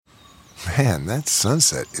Man, that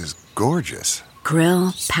sunset is gorgeous.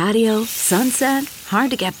 Grill, patio, sunset.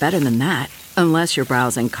 Hard to get better than that. Unless you're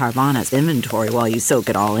browsing Carvana's inventory while you soak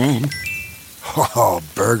it all in. Oh,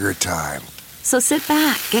 burger time. So sit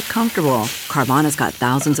back, get comfortable. Carvana's got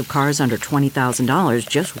thousands of cars under $20,000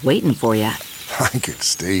 just waiting for you. I could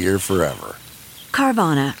stay here forever.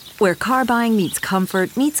 Carvana, where car buying meets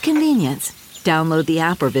comfort meets convenience. Download the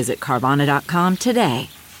app or visit Carvana.com today.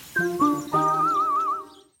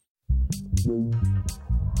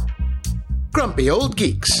 Grumpy Old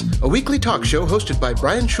Geeks, a weekly talk show hosted by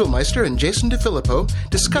Brian Schulmeister and Jason DeFilippo,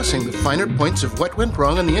 discussing the finer points of what went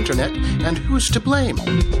wrong on the internet and who's to blame.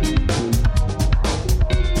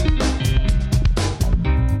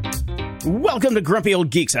 Welcome to Grumpy Old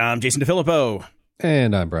Geeks. I'm Jason DeFilippo.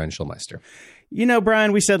 And I'm Brian Schulmeister. You know,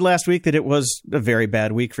 Brian, we said last week that it was a very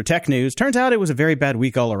bad week for tech news. Turns out it was a very bad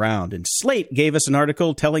week all around. And Slate gave us an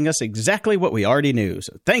article telling us exactly what we already knew.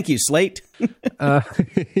 So thank you, Slate. Yeah,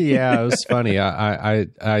 it was funny.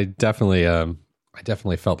 I definitely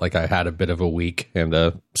felt like I had a bit of a week,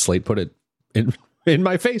 and Slate put it in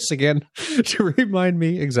my face again to remind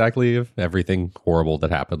me exactly of everything horrible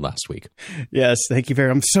that happened last week. Yes, thank you very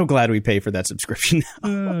much. I'm so glad we pay for that subscription.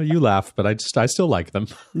 You laugh, but I still like them.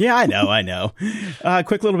 Yeah, I know.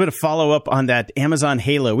 Quick little bit of follow-up on that Amazon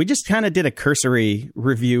Halo. We just kind of did a cursory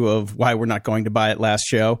review of why we're not going to buy it last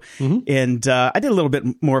show. Mm-hmm. And I did a little bit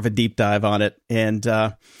more of a deep dive on it. And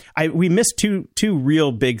we missed two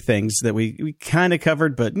real big things that we kind of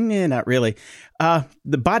covered, but not really.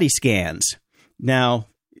 The body scans. Now,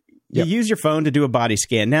 you use your phone to do a body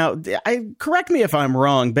scan. Now, correct me if I'm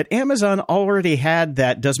wrong, but Amazon already had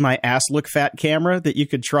that "Does my ass look fat" camera that you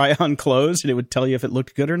could try on clothes, and it would tell you if it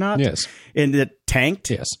looked good or not. Yes. And it tanked.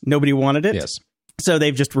 Yes. Nobody wanted it. Yes. So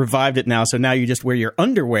they've just revived it now. So now you just wear your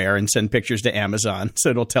underwear and send pictures to Amazon, so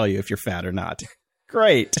it'll tell you if you're fat or not.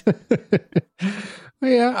 Great.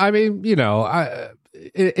 Yeah, I mean,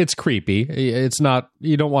 it's creepy. It's not,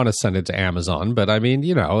 you don't want to send it to Amazon, but I mean,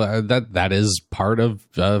 that is part of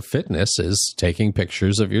fitness, is taking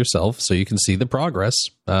pictures of yourself so you can see the progress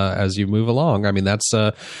as you move along. I mean, that's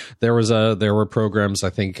there were programs, I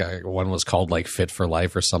think one was called like Fit for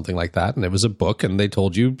Life or something like that, and it was a book, and they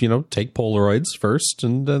told you, take Polaroids first,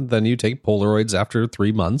 and then you take Polaroids after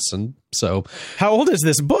 3 months. And so, how old is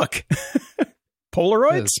this book?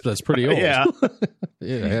 Polaroids? That's pretty old. Yeah.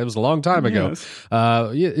 Yeah, it was a long time ago.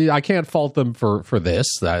 Yes. I can't fault them for this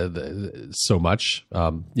so much.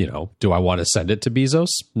 Do I want to send it to Bezos?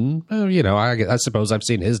 I suppose I've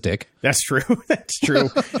seen his dick. That's true. That's true.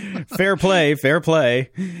 Fair play.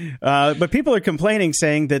 But people are complaining,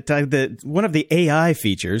 saying that one of the AI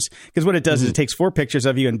features, because what it does is it takes 4 pictures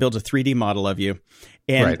of you and builds a 3D model of you.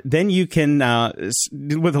 And then you can,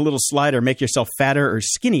 with a little slider, make yourself fatter or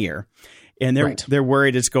skinnier. And they're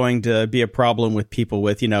worried it's going to be a problem with people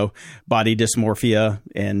with, body dysmorphia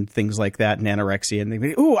and things like that, and anorexia. And they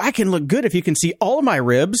think, "Ooh, I can look good if you can see all my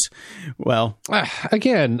ribs." Well,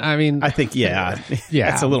 again, I mean, I think, yeah,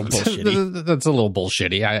 that's a little bullshitty. That's a little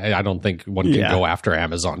bullshitty. I don't think one can go after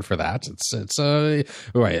Amazon for that. It's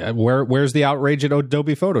right. Where's the outrage at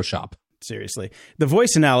Adobe Photoshop? Seriously, the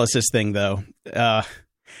voice analysis thing, though.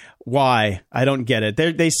 Why? I don't get it.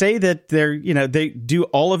 They say that they do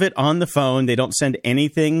all of it on the phone. They don't send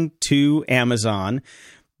anything to Amazon.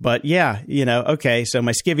 But okay, so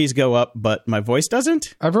my skivvies go up, but my voice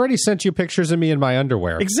doesn't? I've already sent you pictures of me in my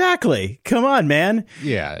underwear. Exactly. Come on, man.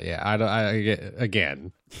 Yeah.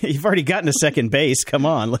 Again. You've already gotten to second base. Come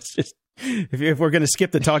on. Let's just... If we're going to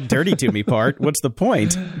skip the talk dirty to me part, what's the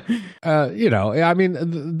point? I mean,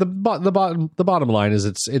 the bottom line is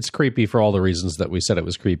it's creepy for all the reasons that we said it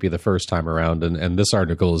was creepy the first time around. And this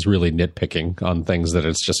article is really nitpicking on things that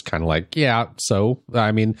it's just kind of like, yeah. So,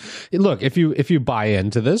 I mean, look, if you buy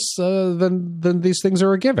into this, then these things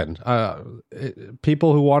are a given.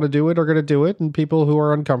 People who want to do it are going to do it, and people who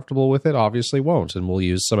are uncomfortable with it obviously won't, and will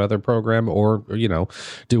use some other program, or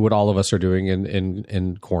do what all of us are doing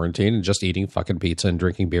in quarantine and just eating fucking pizza and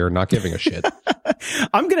drinking beer and not giving a shit.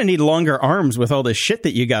 I'm going to need longer arms with all this shit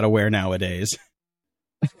that you got to wear nowadays.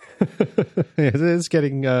 It's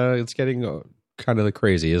getting kind of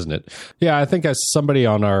crazy, isn't it? Yeah, I think as somebody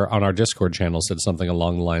on our Discord channel said something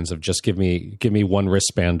along the lines of, just give me one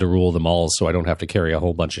wristband to rule them all, so I don't have to carry a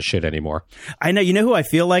whole bunch of shit anymore. I know. You know who I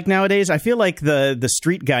feel like nowadays? I feel like the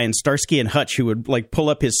street guy in Starsky and Hutch who would like pull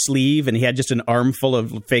up his sleeve and he had just an armful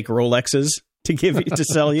of fake Rolexes to give you, to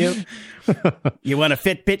sell you. You want a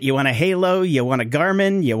Fitbit? You want a Halo? You want a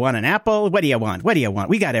Garmin? You want an Apple? What do you want?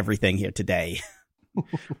 We got everything here today.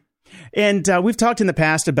 And we've talked in the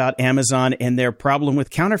past about Amazon and their problem with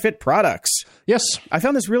counterfeit products. Yes. I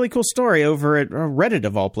found this really cool story over at Reddit,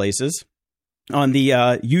 of all places. on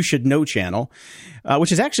the You Should Know channel,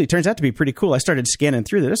 which is actually turns out to be pretty cool. I started scanning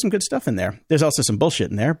through there. There's some good stuff in there. There's also some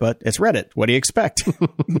bullshit in there, but it's Reddit. What do you expect?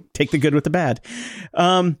 Take the good with the bad.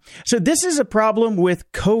 So this is a problem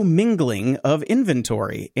with commingling of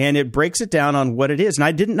inventory, and it breaks it down on what it is. And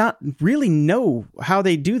I did not really know how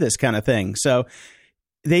they do this kind of thing. So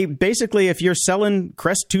they basically, if you're selling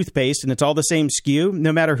Crest toothpaste and it's all the same SKU,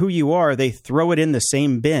 no matter who you are, they throw it in the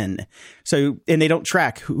same bin. So, and they don't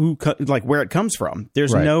track where it comes from.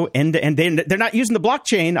 There's no end to end. They're not using the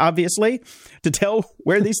blockchain, obviously, to tell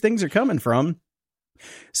where these things are coming from.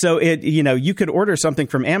 So you could order something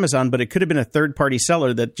from Amazon, but it could have been a third party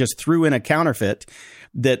seller that just threw in a counterfeit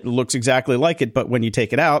that looks exactly like it. But when you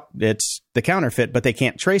take it out, it's the counterfeit, but they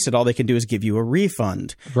can't trace it. All they can do is give you a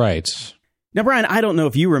refund. Right. Now, Brian, I don't know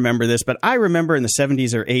if you remember this, but I remember in the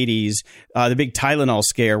 70s or 80s, the big Tylenol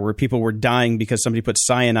scare where people were dying because somebody put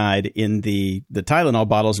cyanide in the Tylenol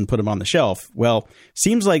bottles and put them on the shelf. Well,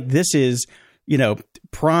 seems like this is,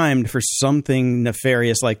 primed for something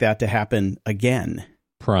nefarious like that to happen again.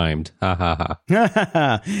 Primed. Ha ha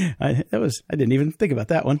ha. I didn't even think about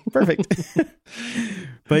that one. Perfect.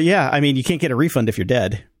 But yeah, I mean, you can't get a refund if you're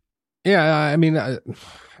dead. Yeah, I mean,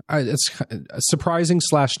 it's surprising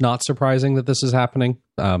 / not surprising that this is happening,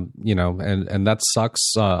 and that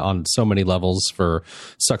sucks on so many levels.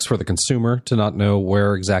 Sucks for the consumer to not know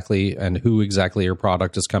where exactly and who exactly your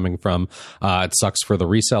product is coming from. It sucks for the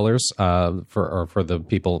resellers, for the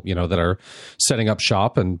people that are setting up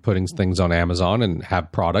shop and putting things on Amazon and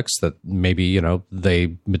have products that maybe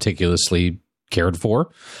they meticulously cared for,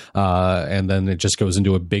 and then it just goes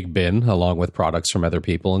into a big bin along with products from other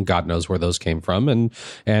people, and God knows where those came from,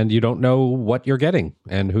 and you don't know what you're getting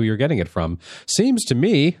and who you're getting it from. Seems to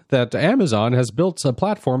me that Amazon has built a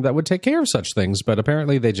platform that would take care of such things, but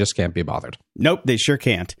apparently they just can't be bothered. Nope, they sure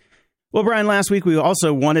can't. Well, Brian, last week we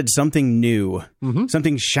also wanted something new,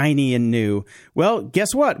 something shiny and new. Well,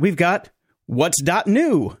 guess what? We've got What's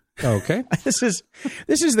 .new. Okay. This is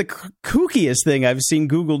the kookiest thing I've seen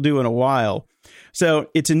Google do in a while. So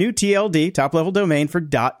it's a new TLD, top-level domain for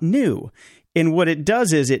 .new. And what it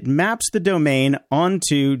does is it maps the domain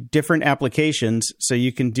onto different applications. So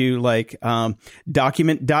you can do like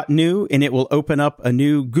document.new, and it will open up a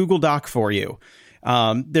new Google Doc for you.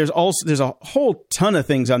 There's a whole ton of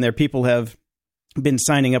things on there. People have been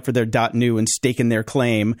signing up for their .new and staking their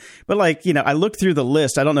claim. But I looked through the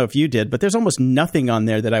list. I don't know if you did, but there's almost nothing on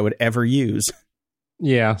there that I would ever use.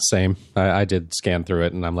 Yeah, same. I did scan through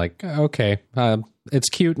it, and I'm like, okay, it's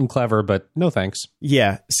cute and clever, but no thanks.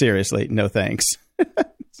 Yeah, seriously, no thanks.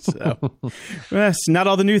 So, not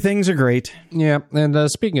all the new things are great. Yeah, and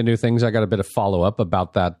speaking of new things, I got a bit of follow-up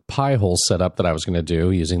about that Pi hole setup that I was going to do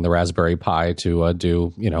using the Raspberry Pi to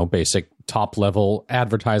do, basic top-level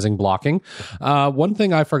advertising blocking. One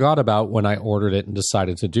thing I forgot about when I ordered it and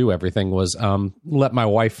decided to do everything was let my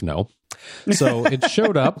wife know. So it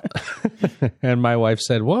showed up, and my wife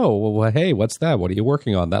said, whoa, well, hey, what's that? What are you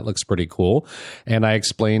working on? That looks pretty cool. And I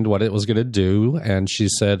explained what it was going to do, and she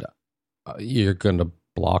said, you're going to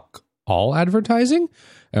block all advertising?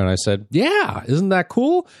 And I said, yeah, isn't that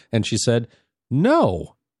cool? And she said,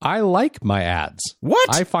 no, I like my ads.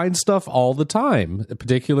 What? I find stuff all the time,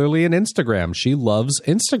 particularly in Instagram. She loves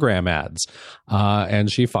Instagram ads.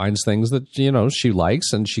 And she finds things that, she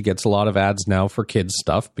likes, and she gets a lot of ads now for kids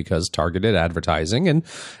stuff because targeted advertising.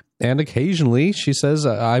 And occasionally she says,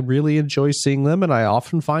 I really enjoy seeing them, and I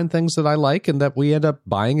often find things that I like and that we end up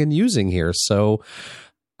buying and using here. So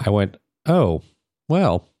I went, oh,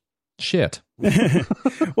 well, shit.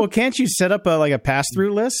 Well, can't you set up a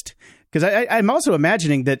pass-through list? Because I'm also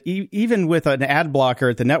imagining that even with an ad blocker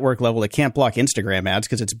at the network level, it can't block Instagram ads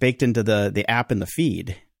because it's baked into the app and the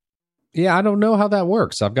feed. Yeah, I don't know how that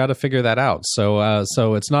works. I've got to figure that out. So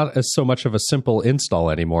it's not so much of a simple install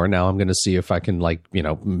anymore. Now I'm going to see if I can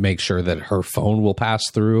make sure that her phone will pass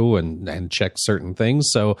through and check certain things.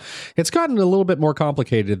 So it's gotten a little bit more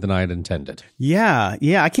complicated than I had intended. Yeah.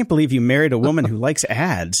 I can't believe you married a woman who likes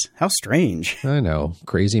ads. How strange. I know.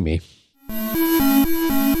 Crazy me.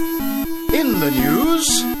 In the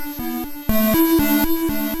news...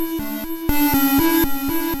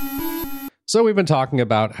 So we've been talking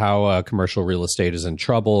about how commercial real estate is in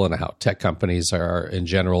trouble and how tech companies are in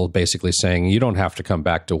general basically saying you don't have to come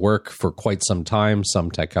back to work for quite some time.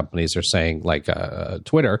 Some tech companies are saying, like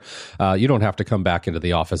Twitter, you don't have to come back into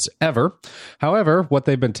the office ever. However, what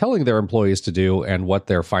they've been telling their employees to do and what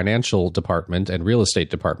their financial department and real estate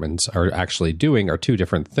departments are actually doing are two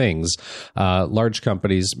different things. Large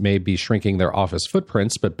companies may be shrinking their office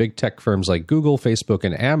footprints, but big tech firms like Google, Facebook,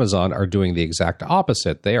 and Amazon are doing the exact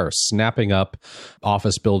opposite. They are snapping up up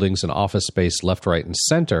office buildings and office space left, right, and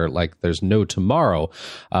center like there's no tomorrow.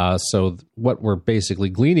 So what we're basically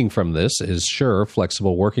gleaning from this is, sure,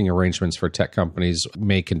 flexible working arrangements for tech companies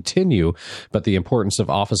may continue, but the importance of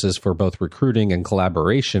offices for both recruiting and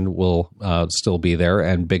collaboration will still be there,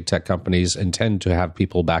 and big tech companies intend to have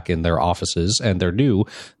people back in their offices and their new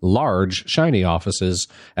large, shiny offices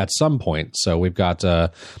at some point. So we've got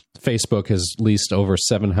Facebook has leased over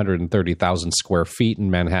 730,000 square feet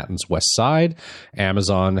in Manhattan's West Side.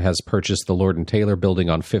 Amazon has purchased the Lord & Taylor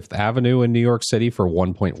building on Fifth Avenue in New York City for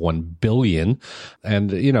 $1.1 billion.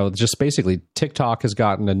 And, just basically TikTok has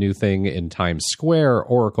gotten a new thing in Times Square.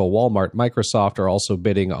 Oracle, Walmart, Microsoft are also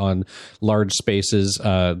bidding on large spaces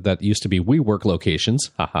that used to be WeWork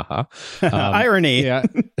locations. Irony. Yeah.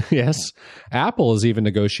 Yes. Apple is even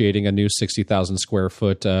negotiating a new 60,000 square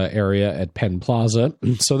foot area at Penn Plaza.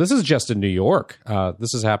 So this is just in New York.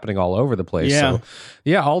 This is happening all over the place. Yeah. So,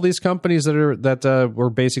 yeah, all these companies that were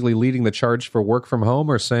basically leading the charge for work from home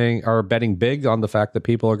are betting big on the fact that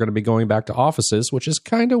people are going to be going back to offices, which is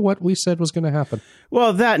kind of what we said was going to happen.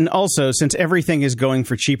 Well, that, and also since everything is going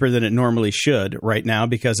for cheaper than it normally should right now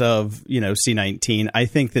because of, C-19, I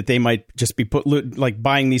think that they might just be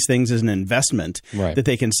buying these things as an investment that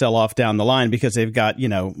they can sell off down the line because they've got,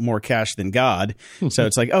 more cash than God. So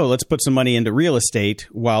it's like, oh, let's put some money into real estate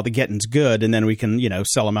while the getting's good, and then we can,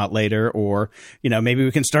 sell them out later, or, maybe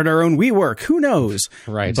we can start our own WeWork. Who knows?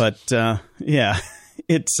 Right. But yeah,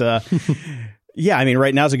 it's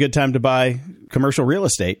right now's a good time to buy commercial real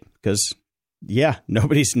estate because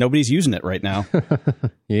nobody's using it right now.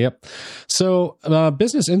 Yep. So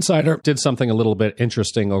Business Insider did something a little bit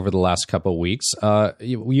interesting over the last couple of weeks.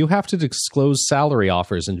 You have to disclose salary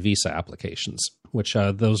offers in visa applications, which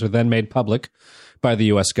those are then made public by the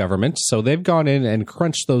U.S. government. So they've gone in and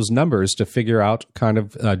crunched those numbers to figure out kind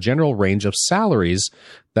of a general range of salaries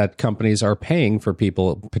that companies are paying for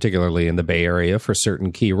people, particularly in the Bay Area, for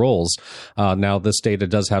certain key roles. Now, this data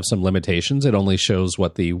does have some limitations. It only shows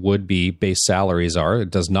what the would-be base salaries are.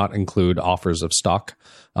 It does not include offers of stock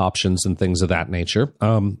options and things of that nature.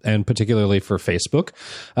 And particularly for Facebook,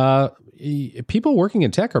 people working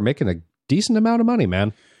in tech are making a decent amount of money,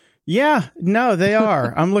 man. Yeah, no, they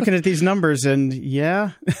are. I'm looking at these numbers and we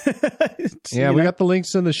got the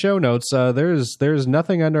links in the show notes. There's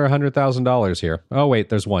nothing under $100,000 here. Oh, wait,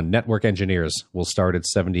 there's one. Network engineers will start at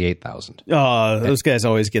 $78,000. Oh, those guys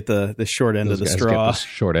always get the short end of the straw. Get the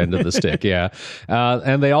short end of the stick, yeah.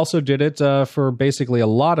 And they also did it for basically a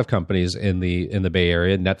lot of companies in the Bay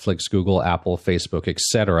Area: Netflix, Google, Apple, Facebook,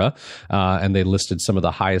 etc. And they listed some of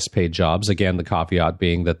the highest paid jobs. Again, the caveat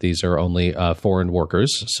being that these are only foreign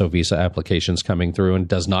workers, so visa applications coming through, and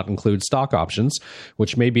does not include stock options,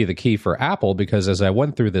 which may be the key for Apple, because as I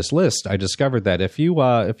went through this list, I discovered that if you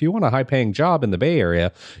want a high-paying job in the Bay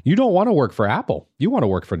Area, you don't want to work for Apple. You want to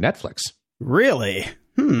work for Netflix. Really?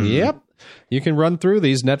 Yep. You can run through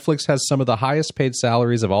these. Netflix has some of the highest paid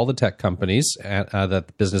salaries of all the tech companies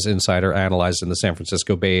that Business Insider analyzed in the San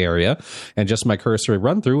Francisco Bay Area. And just my cursory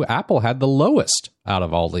run through, Apple had the lowest out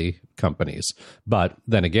of all the companies. But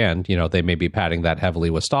then again, they may be padding that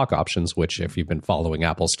heavily with stock options, which, if you've been following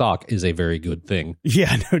Apple stock, is a very good thing.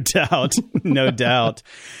 Yeah, no doubt. No doubt.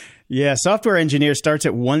 Yeah, software engineer starts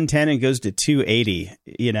at 110 and goes to 280.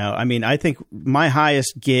 I think my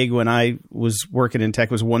highest gig when I was working in tech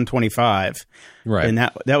was 125. Right. And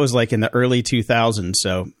that was like in the early 2000s.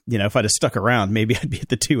 So, if I'd have stuck around, maybe I'd be at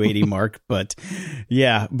the 280 mark. But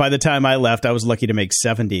yeah, by the time I left, I was lucky to make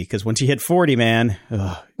 70, because once you hit 40, man,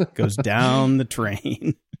 it goes down the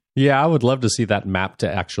train. Yeah, I would love to see that map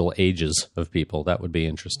to actual ages of people. That would be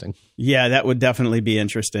interesting. Yeah, that would definitely be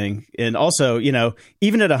interesting. And also,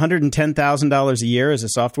 even at $110,000 a year as a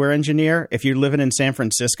software engineer, if you're living in San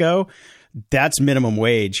Francisco, that's minimum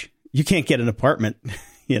wage. You can't get an apartment,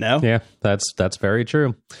 Yeah, that's very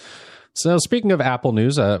true. So speaking of Apple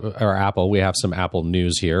news, we have some Apple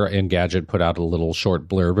news here. Engadget put out a little short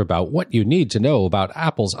blurb about what you need to know about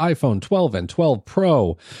Apple's iPhone 12 and 12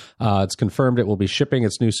 Pro. It's confirmed it will be shipping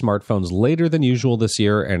its new smartphones later than usual this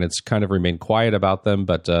year, and it's kind of remained quiet about them,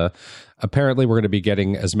 but apparently we're going to be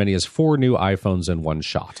getting as many as 4 new iPhones in one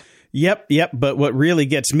shot. Yep. But what really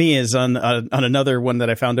gets me is on another one that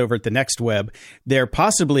I found over at the Next Web, they're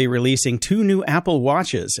possibly releasing 2 new Apple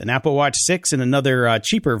Watches, an Apple Watch 6 and another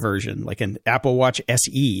cheaper version, like an Apple Watch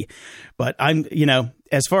SE. But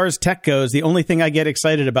as far as tech goes, the only thing I get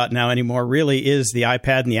excited about now anymore really is the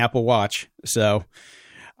iPad and the Apple Watch. So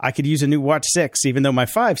I could use a new Watch 6, even though my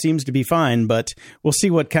 5 seems to be fine, but we'll see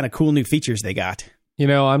what kind of cool new features they got.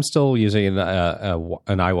 I'm still using an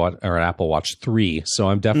iWatch or an Apple Watch 3, so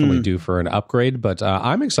I'm definitely due for an upgrade. But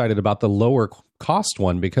I'm excited about the lower cost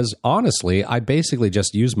one because honestly, I basically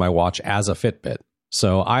just use my watch as a Fitbit.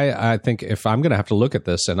 So I think if I'm going to have to look at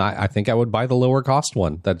this, and I think I would buy the lower cost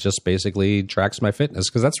one that just basically tracks my fitness,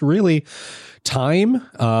 because that's really time,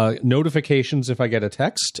 notifications if I get a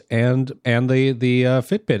text, and the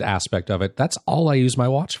Fitbit aspect of it. That's all I use my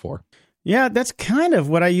watch for. Yeah, that's kind of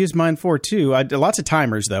what I use mine for too. Lots of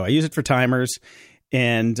timers though. I use it for timers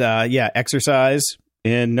and exercise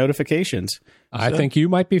and notifications. I think you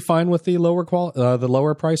might be fine with the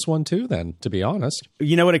lower price one too, then, to be honest.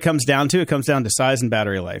 You know what it comes down to? It comes down to size and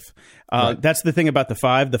battery life. Right. That's the thing about the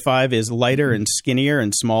 5. The 5 is lighter and skinnier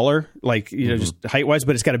and smaller, like, just height-wise,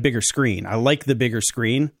 but it's got a bigger screen. I like the bigger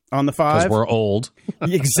screen on the 5. Because we're old.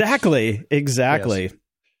 Exactly. Yes.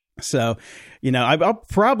 So, I'll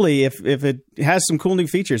probably, if it has some cool new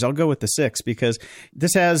features, I'll go with the 6, because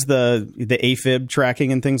this has the AFib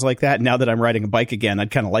tracking and things like that. Now that I'm riding a bike again,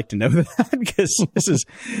 I'd kind of like to know that, because this is,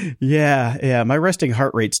 my resting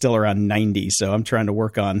heart rate's still around 90. So I'm trying to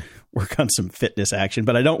work on some fitness action,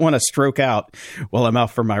 but I don't want to stroke out while I'm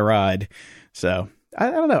out for my ride. So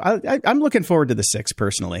I don't know. I'm looking forward to the 6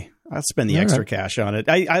 personally. I'll spend the extra cash on it.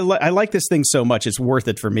 I like this thing so much. It's worth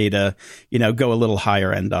it for me to, go a little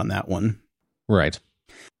higher end on that one. Right.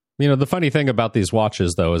 The funny thing about these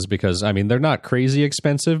watches, though, is because, they're not crazy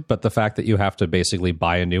expensive, but the fact that you have to basically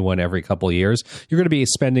buy a new one every couple of years, you're going to be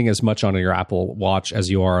spending as much on your Apple Watch as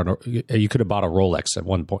you are you could have bought a Rolex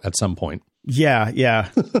at some point. Yeah,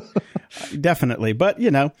 definitely. But,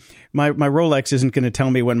 my Rolex isn't going to tell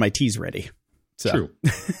me when my tea's ready. So. True.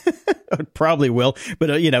 It probably will. But,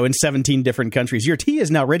 in 17 different countries, your tea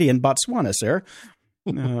is now ready in Botswana, sir.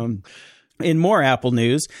 In more Apple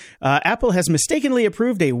news, Apple has mistakenly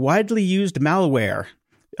approved a widely used malware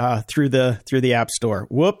through the App Store.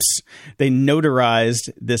 Whoops. They notarized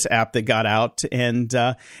this app that got out, and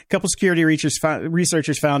a couple security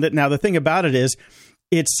researchers found it. Now, the thing about it is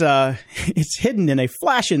it's hidden in a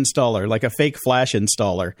Flash installer, like a fake Flash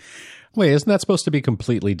installer. Wait, isn't that supposed to be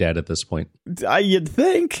completely dead at this point? You'd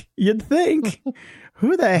think.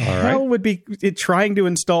 Who the hell would be trying to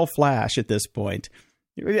install Flash at this point?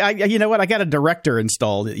 You know what? I got a director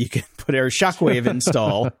installed that you can put a Shockwave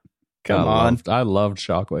install. Come on. I loved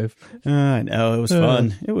Shockwave. I know. It was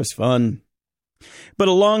fun. It was fun. But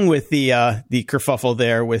along with the kerfuffle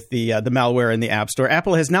there with the malware in the App Store,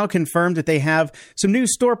 Apple has now confirmed that they have some new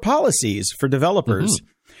store policies for developers. Mm-hmm.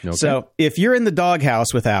 Okay. So if you're in the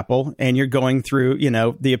doghouse with Apple and you're going through,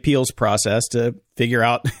 the appeals process to figure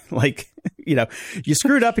out, you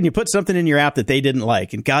screwed up and you put something in your app that they didn't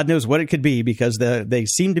like, and God knows what it could be, because they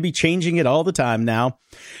seem to be changing it all the time now.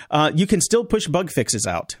 You can still push bug fixes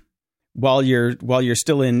out while you're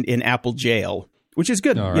still in Apple jail, which is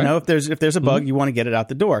good. Right. If there's a bug, you want to get it out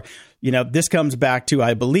the door. This comes back to,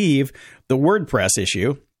 I believe, the WordPress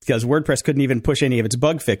issue, because WordPress couldn't even push any of its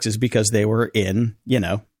bug fixes because they were in,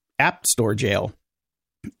 App Store jail.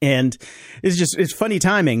 And it's funny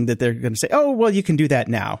timing that they're going to say, oh, well, you can do that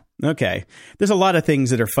now. Okay. There's a lot of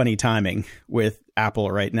things that are funny timing with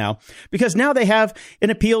Apple right now, because now they have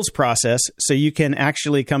an appeals process. So you can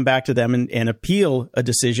actually come back to them and appeal a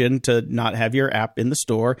decision to not have your app in the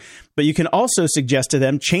store. But you can also suggest to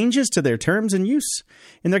them changes to their terms and use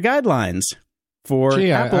in their guidelines.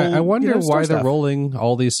 Apple, I wonder why they're stuff. rolling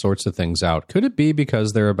all these sorts of things out. Could it be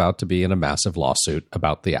because they're about to be in a massive lawsuit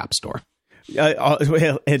about the App Store?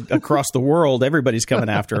 Across the world, everybody's coming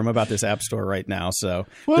after them about this App Store right now. So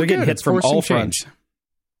they're getting hits from all fronts.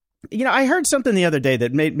 I heard something the other day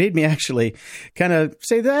that made me actually kind of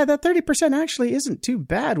say that 30% actually isn't too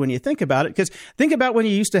bad when you think about it. Because think about when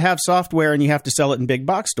you used to have software and you have to sell it in big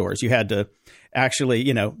box stores. You had to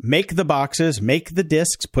actually, make the boxes, make the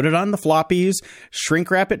discs, put it on the floppies, shrink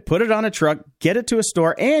wrap it, put it on a truck, get it to a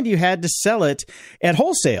store, and you had to sell it at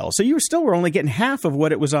wholesale. So you were only getting half of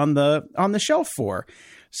what it was on the shelf for.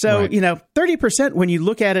 So, right. 30% when you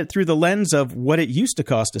look at it through the lens of what it used to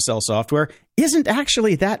cost to sell software isn't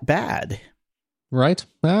actually that bad. Right.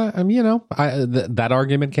 That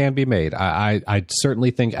argument can be made. I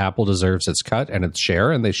certainly think Apple deserves its cut and its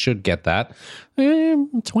share, and they should get that.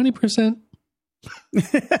 20%.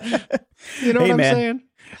 You know what I'm saying?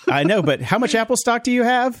 I know, but how much Apple stock do you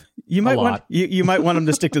have? You might want them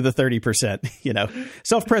to stick to the 30%.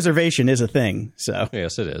 Self-preservation is a thing. So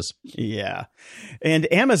yes, it is. Yeah.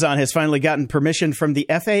 And Amazon has finally gotten permission from the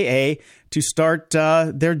FAA to start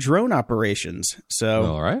their drone operations. So,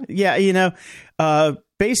 all right. Yeah,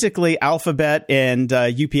 basically Alphabet and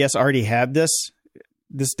UPS already had this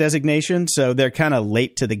designation, so they're kind of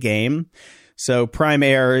late to the game. So Prime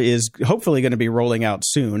Air is hopefully going to be rolling out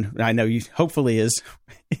soon. I know you hopefully is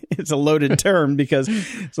it's a loaded term because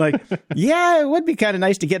it's like, yeah, it would be kind of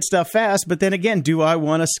nice to get stuff fast. But then again, do I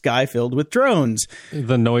want a sky filled with drones?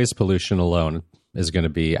 The noise pollution alone is going to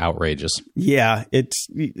be outrageous. Yeah, it's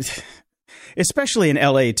especially in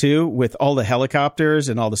LA, too, with all the helicopters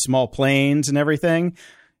and all the small planes and everything.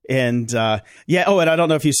 And yeah. Oh, and I don't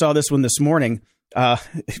know if you saw this one this morning.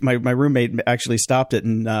 My roommate actually stopped it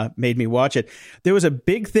and made me watch it. There was a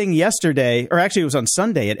big thing yesterday, or actually it was on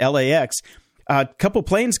Sunday at LAX. A couple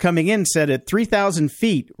planes coming in said at 3,000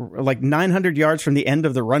 feet, like 900 yards from the end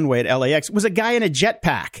of the runway at LAX, was a guy in a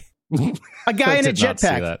jetpack. A guy in a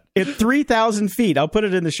jetpack at 3,000 feet. I'll put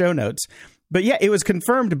it in the show notes. But yeah, it was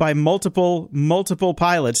confirmed by multiple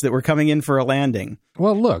pilots that were coming in for a landing.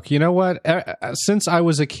 Well, look, you know what? Since I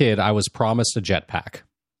was a kid, I was promised a jetpack.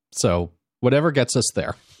 So whatever gets us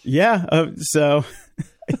there. Yeah. So,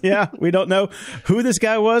 yeah, we don't know who this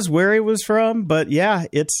guy was, where he was from. But yeah,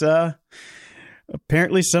 it's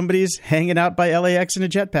apparently somebody's hanging out by LAX in a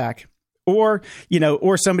jetpack. Or,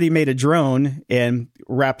 or somebody made a drone and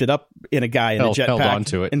wrapped it up in a guy in a jetpack held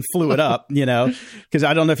onto it and flew it up, because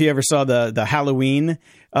I don't know if you ever saw the Halloween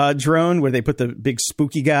drone where they put the big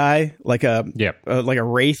spooky guy like a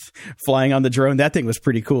wraith flying on the drone. That thing was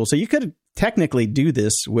pretty cool. So you could technically do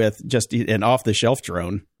this with just an off the shelf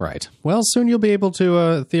drone. Right. Well, soon you'll be able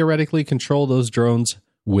to theoretically control those drones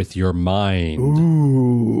with your mind.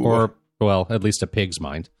 Ooh. Or, well, at least a pig's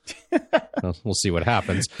mind. We'll see what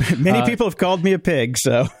happens. Many people have called me a pig,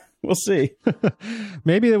 so we'll see.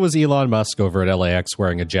 Maybe it was Elon Musk over at LAX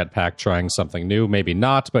wearing a jetpack trying something new. Maybe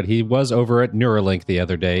not, but he was over at Neuralink the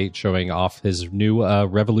other day showing off his new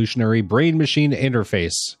revolutionary brain-machine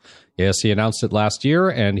interface. Yes, he announced it last year,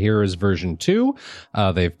 and here is version 2.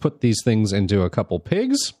 They've put these things into a couple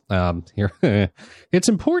pigs. It's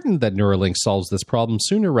important that Neuralink solves this problem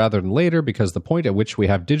sooner rather than later, because the point at which we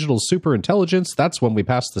have digital superintelligence, that's when we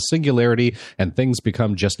pass the singularity and things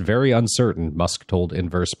become just very uncertain, Musk told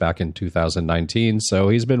Inverse back in 2019. So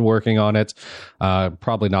he's been working on it,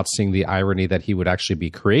 probably not seeing the irony that he would actually be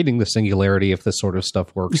creating the singularity if this sort of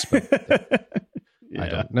stuff works. But I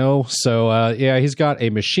don't know. So, he's got a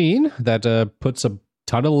machine that puts a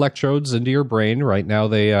ton of electrodes into your brain. Right now,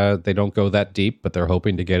 they don't go that deep, but they're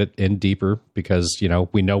hoping to get it in deeper because,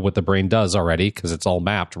 we know what the brain does already because it's all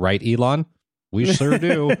mapped. Right, Elon? We sure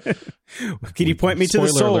do. Can you point me to the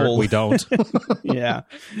soul? Alert, we don't. Yeah.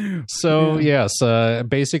 So, yes,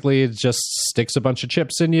 basically it just sticks a bunch of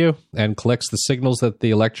chips in you and collects the signals that the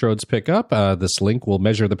electrodes pick up. This link will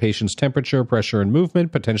measure the patient's temperature, pressure, and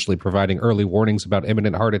movement, potentially providing early warnings about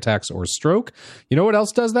imminent heart attacks or stroke. You know what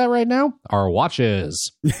else does that right now? Our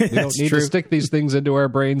watches. We don't need to stick these things into our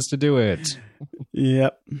brains to do it.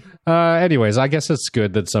 Yep. Anyways, I guess it's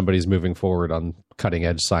good that somebody's moving forward on cutting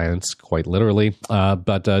edge science, quite literally.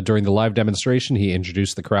 But during the live demonstration, he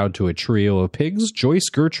introduced the crowd to a trio of pigs, Joyce,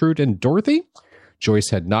 Gertrude, and Dorothy.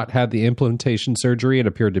 Joyce had not had the implantation surgery and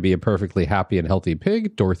appeared to be a perfectly happy and healthy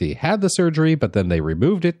pig. Dorothy had the surgery, but then they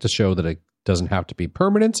removed it to show that it doesn't have to be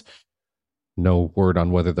permanent. No word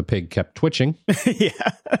on whether the pig kept twitching.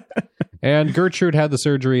 Yeah. And Gertrude had the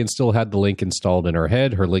surgery and still had the link installed in her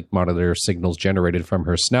head. Her link monitor signals generated from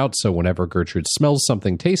her snout, so whenever Gertrude smells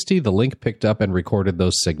something tasty, the link picked up and recorded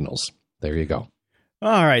those signals. There you go.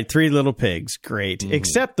 All right, 3 little pigs. Great.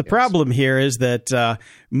 Except the problem here is that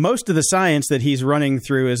most of the science that he's running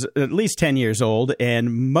through is at least 10 years old,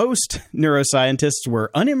 and most neuroscientists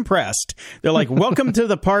were unimpressed. They're like, welcome to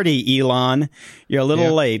the party, Elon. You're a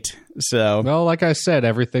little late. So, well, like I said,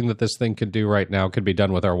 everything that this thing could do right now could be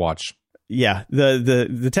done with our watch. Yeah,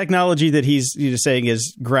 the technology that he's saying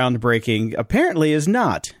is groundbreaking apparently is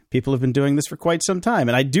not. People have been doing this for quite some time.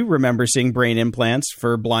 And I do remember seeing brain implants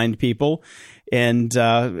for blind people and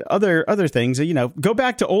other things. Go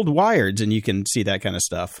back to old Wireds and you can see that kind of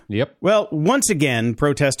stuff. Yep. Well, once again,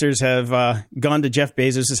 protesters have gone to Jeff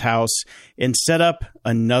Bezos' house and set up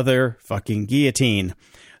another fucking guillotine.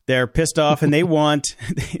 They're pissed off and they want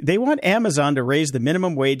Amazon to raise the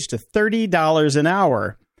minimum wage to $30 an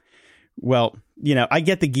hour. Well, I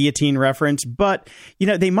get the guillotine reference, but,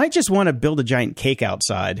 they might just want to build a giant cake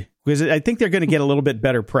outside because I think they're going to get a little bit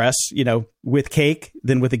better press, with cake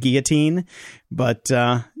than with a guillotine. But,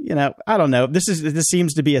 I don't know. This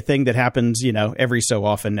seems to be a thing that happens, every so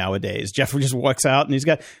often nowadays. Jeff just walks out and he's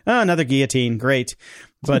got another guillotine. Great.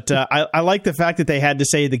 But I like the fact that they had to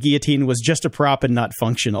say the guillotine was just a prop and not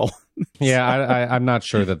functional. Yeah, I'm not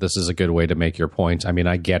sure that this is a good way to make your point. I mean,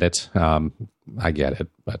 I get it.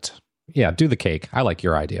 But... yeah, do the cake. I like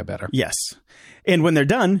your idea better. Yes. And when they're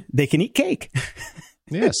done, they can eat cake.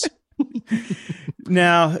 Yes.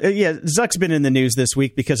 Now, Zuck's been in the news this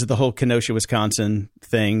week because of the whole Kenosha, Wisconsin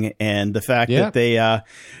thing, and the fact that they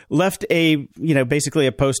left basically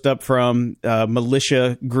a post up from a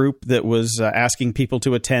militia group that was asking people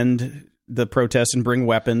to attend the protests and bring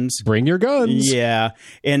weapons. Bring your guns. Yeah.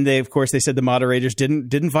 And they said the moderators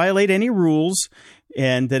didn't violate any rules,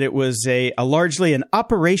 and that it was a largely an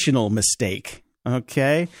operational mistake.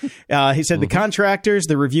 Okay. He said the contractors,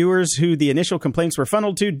 the reviewers who the initial complaints were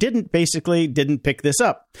funneled to didn't pick this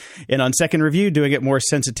up. And on second review, doing it more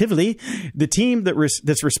sensitively, the team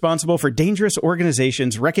that's responsible for dangerous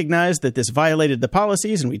organizations recognized that this violated the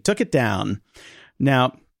policies, and we took it down.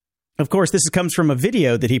 Now, of course, this comes from a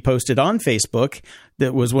video that he posted on Facebook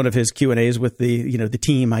that was one of his Q&As with the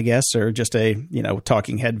team, I guess, or just a,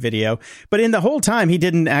 talking head video. But in the whole time, he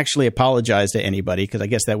didn't actually apologize to anybody, because I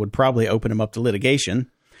guess that would probably open him up to litigation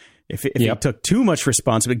if he took too much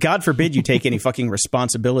responsibility. God forbid you take any fucking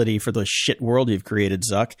responsibility for the shit world you've created,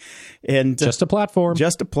 Zuck. And just a platform.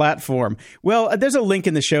 Just a platform. Well, there's a link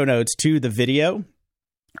in the show notes to the video.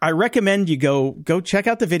 I recommend you go check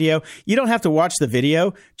out the video. You don't have to watch the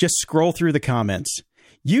video. Just scroll through the comments.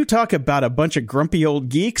 You talk about a bunch of grumpy old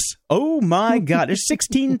geeks. Oh, my God. There's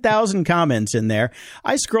 16,000 comments in there.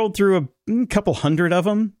 I scrolled through a couple hundred of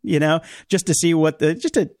them, just to see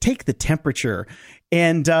just to take the temperature.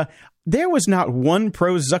 And there was not one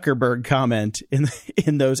pro Zuckerberg comment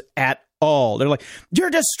in those at all. They're like, "You're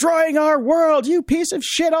destroying our world, you piece of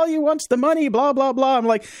shit. All you want's the money, blah, blah, blah." I'm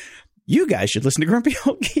like, you guys should listen to Grumpy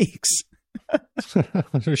Old Geeks.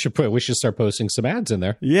 we should start posting some ads in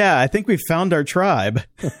there. Yeah, I think we've found our tribe.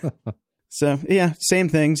 So, yeah, same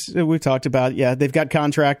things we've talked about. Yeah, they've got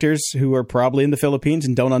contractors who are probably in the Philippines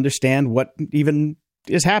and don't understand what even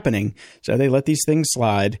is happening. So they let these things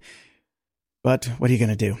slide. But what are you going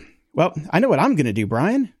to do? Well, I know what I'm going to do,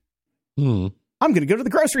 Brian. I'm going to go to the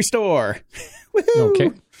grocery store. Woohoo!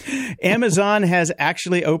 Okay. Amazon has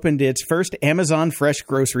actually opened its first Amazon Fresh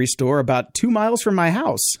grocery store about 2 miles from my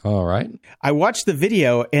house. All right. I watched the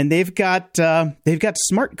video, and they've got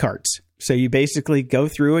smart carts. So you basically go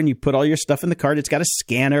through and you put all your stuff in the cart. It's got a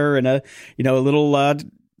scanner and a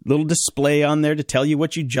little display on there to tell you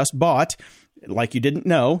what you just bought, like you didn't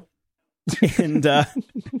know. And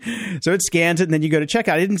so it scans it, and then you go to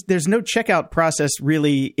checkout. There's no checkout process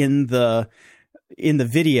really in the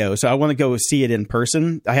video, so I want to go see it in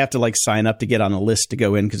person. I have to sign up to get on a list to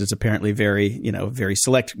go in, because it's apparently very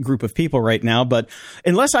select group of people right now. But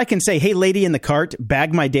unless I can say, "Hey, lady in the cart,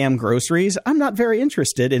 bag my damn groceries," I'm not very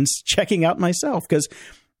interested in checking out myself, because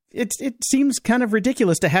it seems kind of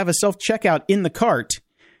ridiculous to have a self-checkout in the cart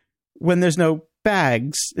when there's no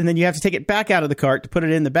bags, and then you have to take it back out of the cart to put it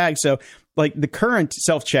in the bag. So the current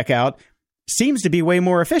self-checkout seems to be way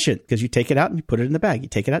more efficient, because you take it out and you put it in the bag. You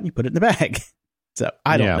take it out and you put it in the bag. So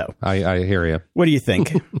I don't know. I hear you. What do you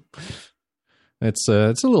think? It's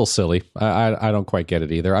a little silly. I don't quite get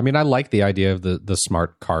it either. I mean, I like the idea of the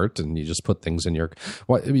smart cart, and you just put things in your.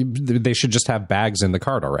 They should just have bags in the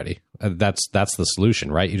cart already. That's the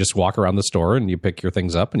solution, right? You just walk around the store and you pick your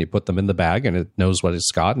things up and you put them in the bag, and it knows what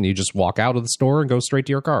it's got, and you just walk out of the store and go straight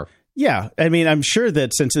to your car. Yeah, I mean, I'm sure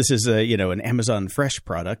that since this is an Amazon Fresh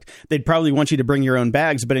product, they'd probably want you to bring your own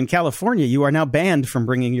bags. But in California, you are now banned from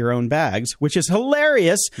bringing your own bags, which is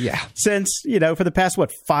hilarious. Yeah. Since, for the past,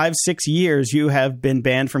 5-6 years, you have been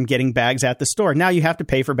banned from getting bags at the store. Now you have to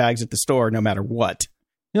pay for bags at the store no matter what.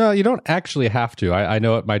 No, you don't actually have to. I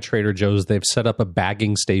know at my Trader Joe's, they've set up a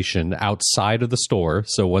bagging station outside of the store.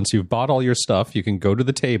 So once you've bought all your stuff, you can go to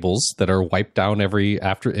the tables that are wiped down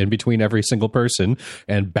in between every single person,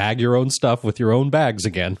 and bag your own stuff with your own bags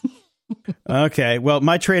again. Okay. Well,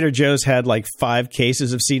 my Trader Joe's had 5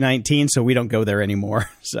 cases of C19, so we don't go there anymore.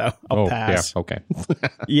 So I'll pass. Yeah, okay.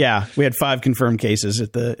 Yeah, we had 5 confirmed cases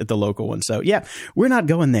at the local one. So yeah, we're not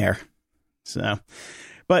going there. So.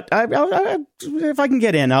 But if I can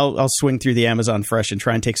get in, I'll swing through the Amazon Fresh and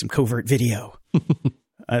try and take some covert video.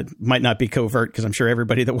 Might not be covert, because I'm sure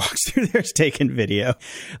everybody that walks through there is taking video.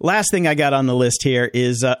 Last thing I got on the list here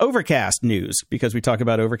is Overcast news, because we talk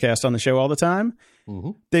about Overcast on the show all the time.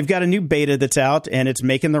 Mm-hmm. They've got a new beta that's out, and it's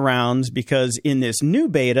making the rounds, because in this new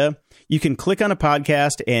beta, you can click on a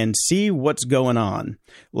podcast and see what's going on.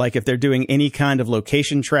 Like if they're doing any kind of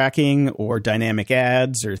location tracking or dynamic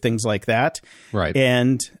ads or things like that. Right.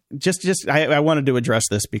 And I wanted to address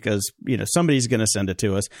this because, somebody's going to send it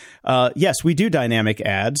to us. Yes, we do dynamic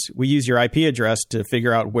ads. We use your IP address to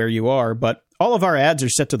figure out where you are, but all of our ads are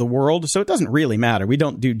set to the world, so it doesn't really matter. We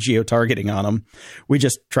don't do geo-targeting on them. We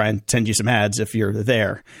just try and send you some ads if you're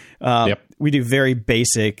there. Yep. We do very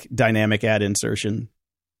basic dynamic ad insertion.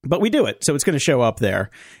 But we do it, so it's going to show up there.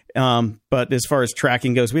 But as far as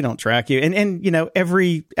tracking goes, we don't track you. And you know,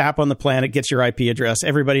 every app on the planet gets your IP address.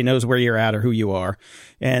 Everybody knows where you're at or who you are.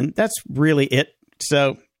 And that's really it.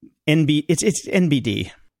 So it's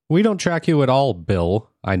NBD. We don't track you at all, Bill.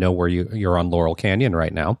 I know where you're on Laurel Canyon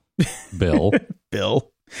right now. Bill.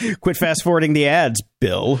 Bill. Quit fast forwarding the ads,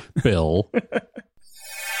 Bill. Bill.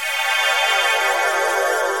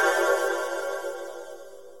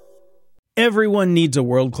 Everyone needs a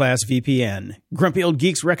world-class VPN. Grumpy Old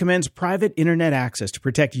Geeks recommends private internet access to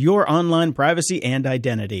protect your online privacy and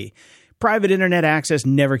identity. Private internet access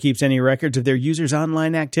never keeps any records of their users'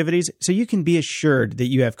 online activities, so you can be assured that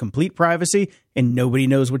you have complete privacy and nobody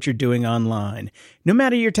knows what you're doing online. No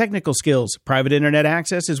matter your technical skills, private internet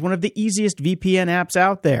access is one of the easiest VPN apps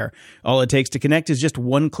out there. All it takes to connect is just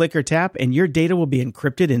one click or tap, and your data will be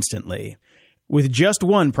encrypted instantly. With just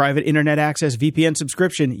one private internet access VPN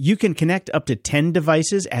subscription, you can connect up to 10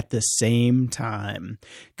 devices at the same time.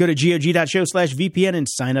 Go to gog.show/VPN and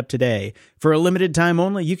sign up today. For a limited time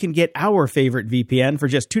only, you can get our favorite VPN for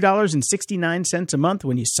just $2.69 a month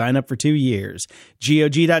when you sign up for 2 years.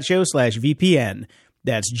 gog.show/VPN.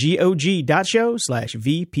 That's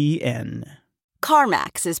gog.show/VPN.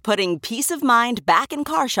 CarMax is putting peace of mind back in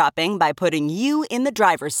car shopping by putting you in the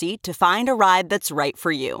driver's seat to find a ride that's right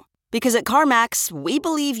for you. Because at CarMax, we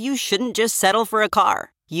believe you shouldn't just settle for a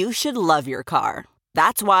car. You should love your car.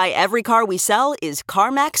 That's why every car we sell is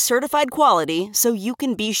CarMax certified quality, so you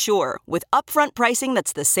can be sure with upfront pricing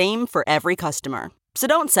that's the same for every customer. So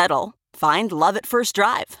don't settle. Find love at first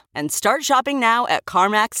drive and start shopping now at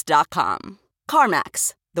CarMax.com.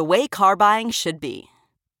 CarMax, the way car buying should be.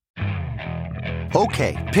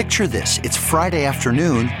 Okay, picture this. It's Friday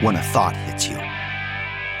afternoon when a thought hits you.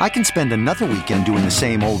 I can spend another weekend doing the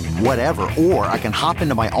same old whatever, or I can hop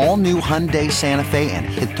into my all-new Hyundai Santa Fe and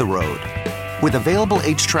hit the road. With available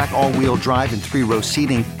H-Track all-wheel drive and 3-row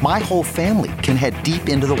seating, my whole family can head deep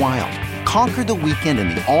into the wild. Conquer the weekend in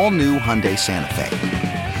the all-new Hyundai Santa Fe.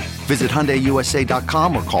 Visit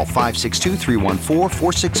HyundaiUSA.com or call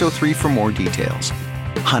 562-314-4603 for more details.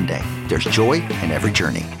 Hyundai, there's joy in every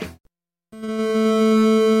journey.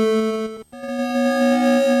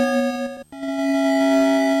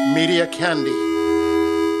 Media Candy.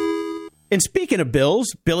 And speaking of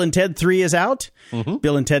Bills, Bill and Ted 3 is out. Mm-hmm.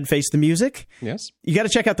 Bill and Ted Face the Music. Yes. You got to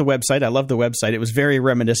check out the website. I love the website. It was very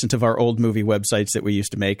reminiscent of our old movie websites that we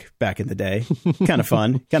used to make back in the day. Kind of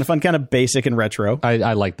fun, kind of basic and retro.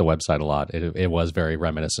 I like the website a lot. It was very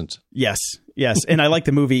reminiscent. Yes. And I like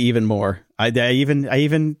the movie even more. I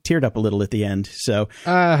even teared up a little at the end. So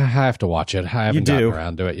I have to watch it. I haven't gotten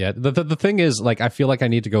around to it yet. The thing is, like, I feel like I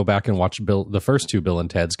need to go back and watch the first two Bill and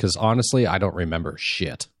Ted's, because honestly, I don't remember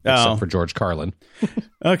shit except for George Carlin.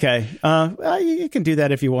 Okay, you can do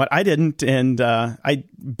that if you want. I didn't, and I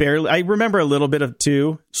remember a little bit of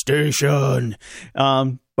 2 Station,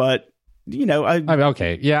 but. You know, I mean,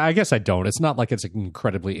 okay. Yeah, I guess I don't. It's not like it's an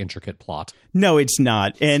incredibly intricate plot. No, it's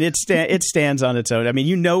not. And it stands on its own. I mean,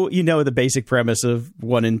 you know the basic premise of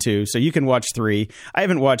 1 and 2, so you can watch 3. I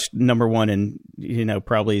haven't watched number 1 in,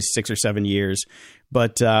 probably 6 or 7 years.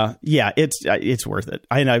 But yeah, it's worth it.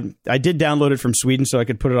 I did download it from Sweden so I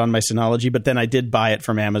could put it on my Synology, but then I did buy it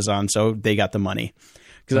from Amazon, so they got the money.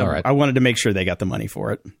 Because I wanted to make sure they got the money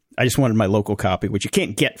for it. I just wanted my local copy, which you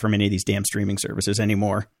can't get from any of these damn streaming services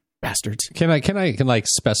anymore. Bastards. Can I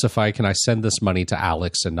specify, can I send this money to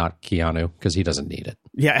Alex and not Keanu? Because he doesn't need it.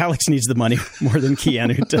 Yeah, Alex needs the money more than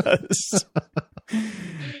Keanu does.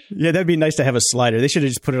 Yeah, that'd be nice to have a slider. They should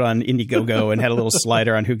have just put it on Indiegogo and had a little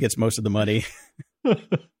slider on who gets most of the money.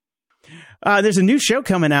 There's a new show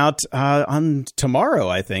coming out on tomorrow,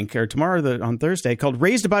 I think, or on Thursday, called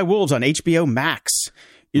Raised by Wolves on HBO Max.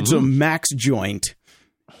 It's a Max joint.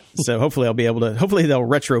 So hopefully they'll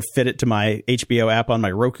retrofit it to my HBO app on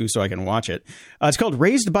my Roku so I can watch it. It's called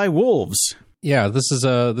Raised by Wolves. Yeah, this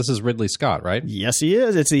is Ridley Scott, right? Yes, he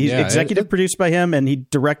is. He's executive produced by him, and he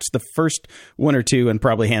directs the first 1 or 2 and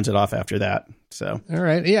probably hands it off after that. So, all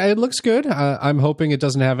right. Yeah, it looks good. I'm hoping it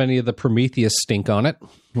doesn't have any of the Prometheus stink on it.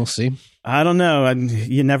 We'll see. I don't know.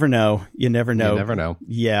 You never know. You never know.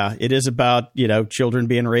 Yeah, it is about, children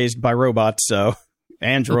being raised by robots, so...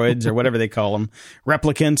 androids or whatever they call them,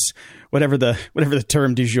 replicants, whatever the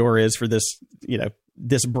term du jour is for this,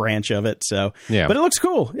 this branch of it. So, yeah, but it looks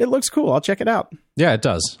cool. I'll check it out. Yeah, it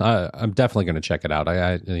does. I'm definitely going to check it out.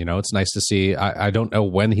 It's nice to see. I don't know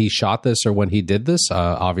when he shot this or when he did this.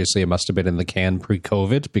 Obviously, it must have been in the can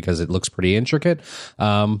pre-COVID because it looks pretty intricate.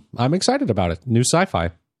 I'm excited about it. New sci-fi.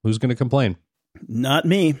 Who's going to complain? Not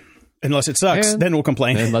me. Unless it sucks, then we'll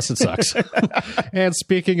complain. Unless it sucks. And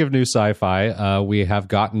speaking of new sci-fi, we have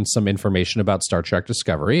gotten some information about Star Trek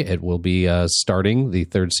Discovery. It will be starting the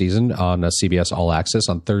third season on CBS All Access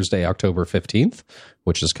on Thursday, October 15th,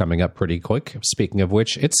 which is coming up pretty quick. Speaking of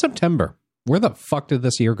which, it's September. Where the fuck did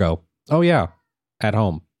this year go? Oh, yeah. At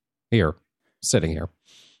home. Here. Sitting here.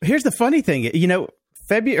 Here's the funny thing.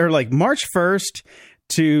 March 1st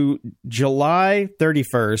to July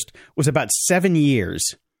 31st was about 7 years.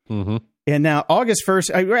 Mm-hmm. And now August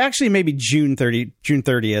 1st, or actually maybe June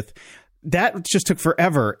 30th, that just took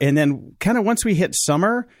forever. And then kind of once we hit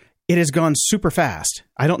summer, it has gone super fast.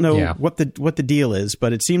 I don't know what the deal is,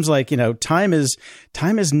 but it seems like, time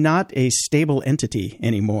is not a stable entity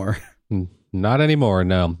anymore. Not anymore,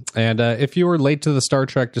 no. And if you were late to the Star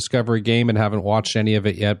Trek Discovery game and haven't watched any of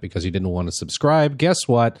it yet because you didn't want to subscribe, guess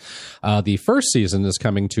what? The first season is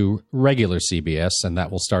coming to regular CBS, and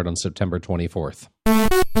that will start on September 24th.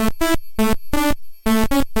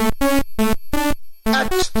 At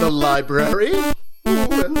the library.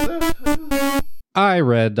 I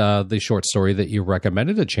read the short story that you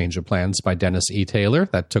recommended, A Change of Plans by Dennis E. Taylor.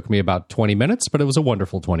 That took me about 20 minutes, but it was a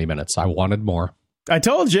wonderful 20 minutes. I wanted more. I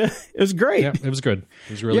told you. It was great. Yeah, it was good.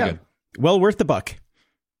 It was really good. Well worth the buck.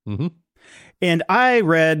 Mm-hmm. And I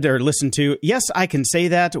read or listened to Yes, I Can Say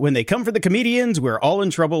That. When They Come for the Comedians, We're All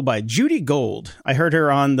in Trouble by Judy Gold. I heard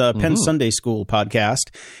her on the Penn Sunday School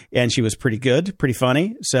podcast, and she was pretty good, pretty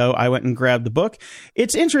funny. So I went and grabbed the book.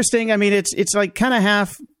 It's interesting. I mean, it's like kind of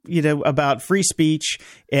half, about free speech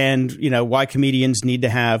and, why comedians need to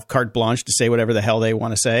have carte blanche to say whatever the hell they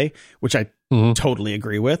want to say, which I totally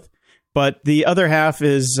agree with. But the other half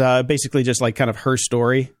is basically just like kind of her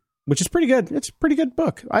story, which is pretty good. It's a pretty good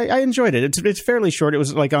book. I enjoyed it. It's fairly short. It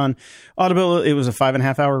was like on Audible. It was a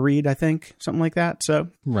 5.5 hour read, I think, something like that. So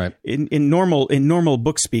right in normal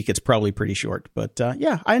book speak, it's probably pretty short. But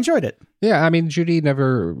I enjoyed it. Yeah, I mean, Judy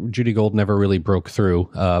Gold never really broke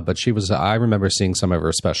through, but she was. I remember seeing some of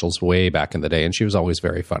her specials way back in the day, and she was always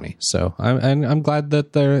very funny. So I'm glad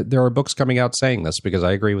that there are books coming out saying this, because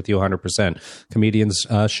I agree with you 100%. Comedians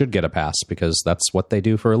should get a pass because that's what they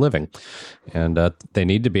do for a living, and they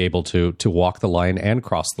need to be able to walk the line and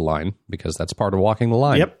cross the line, because that's part of walking the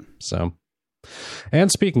line. Yep. So,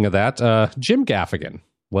 and speaking of that, Jim Gaffigan,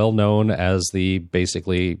 well known as the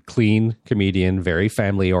basically clean comedian, very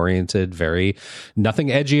family oriented, very nothing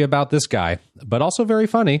edgy about this guy, but also very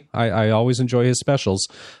funny. I always enjoy his specials.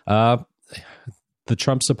 The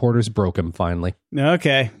Trump supporters broke him finally.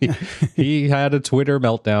 Okay. He had a Twitter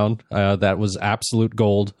meltdown that was absolute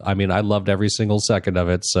gold. I mean, I loved every single second of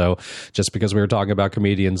it. So just because we were talking about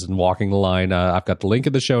comedians and walking the line, I've got the link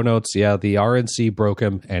in the show notes. Yeah, the RNC broke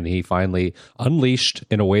him, and he finally unleashed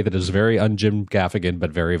in a way that is very un-Jim Gaffigan,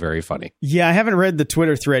 but very, very funny. Yeah, I haven't read the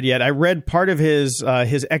Twitter thread yet. I read part of his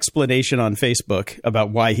explanation on Facebook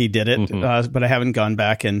about why he did it, but I haven't gone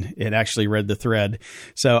back and actually read the thread.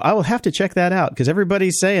 So I will have to check that out, because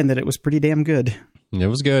everybody's saying that it was pretty damn good. It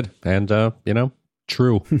was good. And,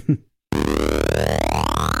 true. Moron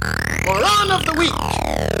of the Week.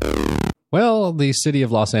 Well, the city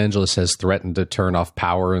of Los Angeles has threatened to turn off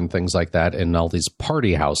power and things like that in all these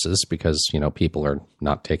party houses because, people are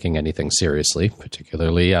not taking anything seriously,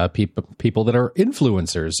 particularly people that are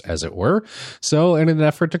influencers, as it were. So in an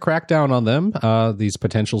effort to crack down on them, these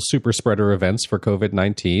potential super spreader events for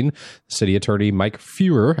COVID-19, City Attorney Mike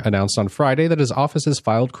Feuer announced on Friday that his office has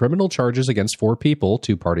filed criminal charges against 4 people,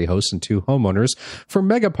 2 party hosts and 2 homeowners, for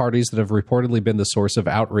mega parties that have reportedly been the source of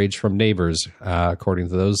outrage from neighbors. According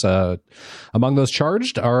to those, among those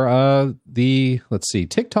charged are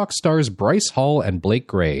TikTok stars Bryce Hall and Blake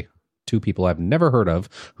Gray, 2 people I've never heard of,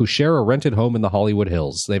 who share a rented home in the Hollywood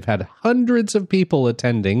Hills. They've had hundreds of people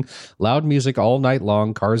attending, loud music all night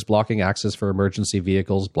long, cars blocking access for emergency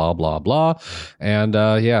vehicles, blah, blah, blah. And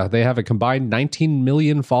they have a combined 19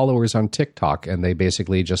 million followers on TikTok, and they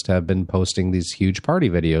basically just have been posting these huge party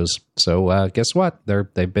videos. So guess what?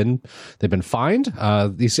 They've been fined.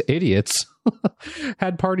 These idiots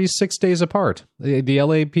had parties 6 days apart. The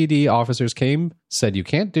LAPD officers came, said you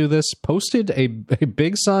can't do this, posted a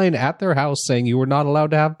big sign at their house saying you were not allowed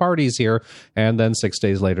to have parties here, and then 6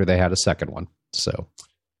 days later they had a second one. So,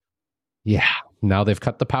 yeah, now they've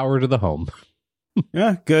cut the power to the home.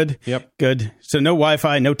 Yeah, good. Yep. Good. So no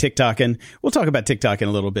Wi-Fi, no TikToking. We'll talk about TikTok in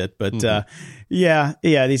a little bit, but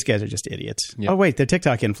these guys are just idiots. Yep. Oh wait, they're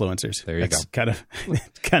TikTok influencers. There you go. Kind of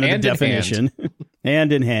the definition.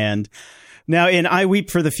 Hand in hand. Now, in I Weep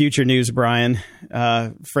for the Future news, Brian,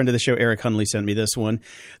 friend of the show, Eric Hunley, sent me this one.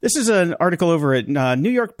 This is an article over at New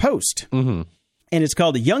York Post. Mm-hmm. And it's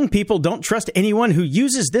called Young People Don't Trust Anyone Who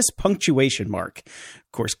Uses This Punctuation Mark.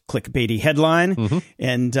 Of course, clickbaity headline.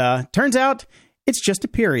 And turns out it's just a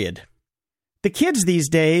period. The kids these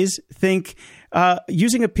days think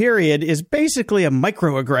using a period is basically a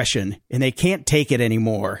microaggression, and they can't take it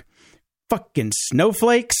anymore. Fucking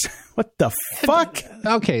snowflakes. What the fuck?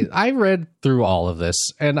 Okay, I read through all of this,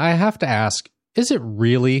 and I have to ask, is it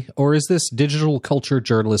really, or is this digital culture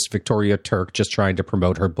journalist Victoria Turk just trying to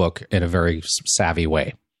promote her book in a very savvy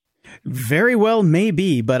way? Very well may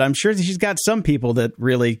be, but I'm sure that she's got some people that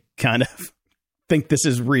really kind of think this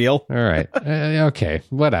is real. All right. Okay,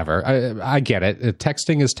 whatever. I get it.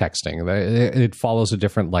 Texting is texting. It follows a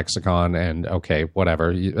different lexicon, and okay,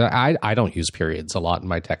 whatever. I don't use periods a lot in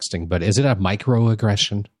my texting, but is it a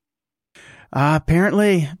microaggression?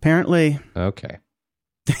 Apparently. Okay.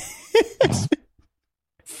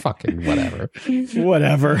 Fucking whatever.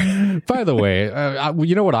 Whatever. By the way,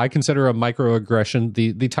 you know what I consider a microaggression?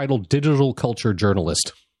 The title digital culture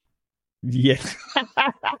journalist. Yeah.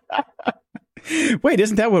 Wait,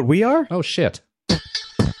 isn't that what we are? Oh, shit.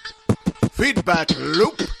 Feedback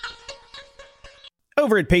loop.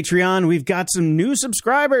 Over at Patreon, we've got some new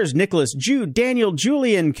subscribers. Nicholas, Jude, Daniel,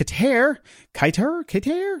 Julian, Kiter?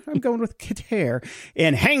 I'm going with Kiter.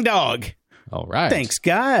 And Hangdog. All right. Thanks,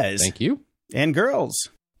 guys. Thank you. And girls.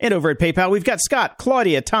 And over at PayPal, we've got Scott,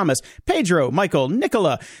 Claudia, Thomas, Pedro, Michael,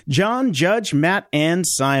 Nicola, John, Judge, Matt, and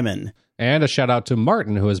Simon. And a shout out to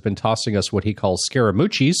Martin, who has been tossing us what he calls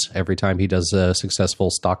scaramucci's every time he does a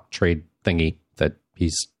successful stock trade thingy that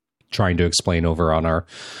he's trying to explain over on our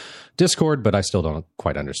Discord, but I still don't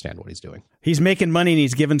quite understand what he's doing. He's making money and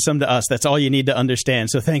he's giving some to us. That's all you need to understand.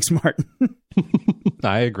 So thanks, Martin.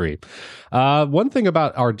 I agree. One thing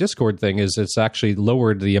about our Discord thing is it's actually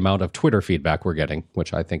lowered the amount of Twitter feedback we're getting,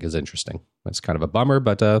 which I think is interesting. It's kind of a bummer,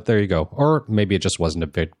 but there you go. Or maybe it just wasn't a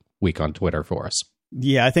big week on Twitter for us.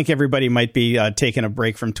 Yeah, I think everybody might be taking a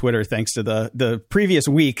break from Twitter thanks to the previous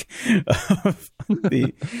week of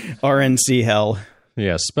the RNC hell.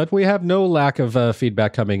 Yes, but we have no lack of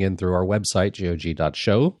feedback coming in through our website,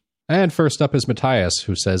 gog.show. And first up is Matthias,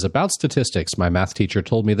 who says, about statistics. My math teacher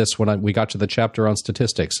told me this when we got to the chapter on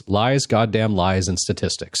statistics. Lies, goddamn lies, and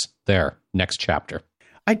statistics. There, next chapter.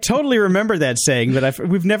 I totally remember that saying, but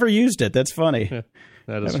we've never used it. That's funny.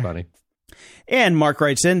 That is funny. And Mark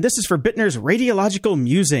writes in, this is for Bittner's Radiological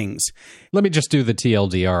Musings. Let me just do the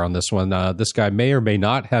TLDR on this one. This guy may or may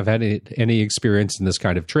not have had any experience in this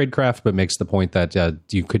kind of tradecraft, but makes the point that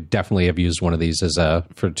you could definitely have used one of these as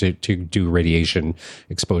to do radiation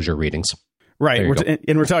exposure readings. Right,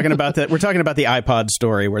 we're talking about that. We're talking about the iPod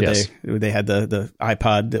story where yes. they had the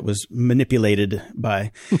iPod that was manipulated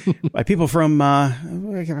by people from I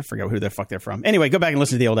forget who the fuck they're from. Anyway, go back and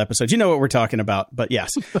listen to the old episodes. You know what we're talking about. But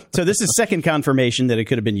yes, so this is second confirmation that it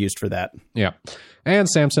could have been used for that. Yeah. And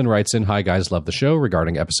Samson writes in, hi guys, love the show.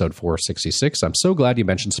 Regarding episode 466, I'm so glad you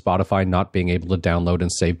mentioned Spotify not being able to download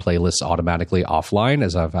and save playlists automatically offline,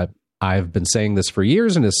 as I've been saying this for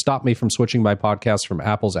years and has stopped me from switching my podcast from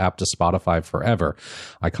Apple's app to Spotify forever.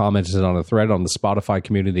 I commented on a thread on the Spotify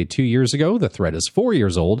community 2 years ago. The thread is 4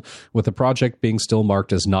 years old, with the project being still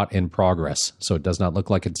marked as not in progress. So it does not look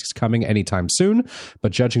like it's coming anytime soon.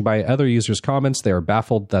 But judging by other users' comments, they are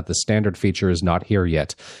baffled that the standard feature is not here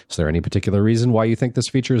yet. Is there any particular reason why you think this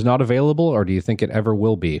feature is not available, or do you think it ever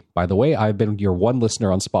will be? By the way, I've been your one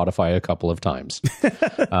listener on Spotify a couple of times.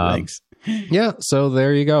 Thanks. Yeah, so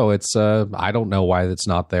there you go. It's I don't know why it's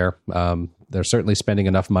not there. They're certainly spending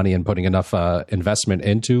enough money and putting enough investment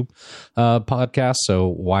into podcasts, so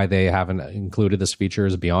why they haven't included this feature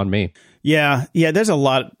is beyond me. Yeah, there's a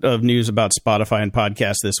lot of news about Spotify and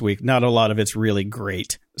podcasts this week. Not a lot of it's really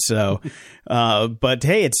great. So, but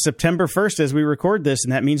hey, it's September 1st as we record this,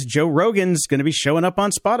 and that means Joe Rogan's going to be showing up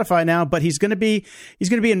on Spotify now, but he's going to be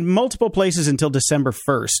in multiple places until December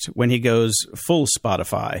 1st when he goes full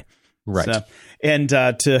Spotify. Right. So, and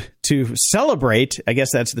to celebrate, I guess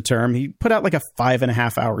that's the term, he put out like a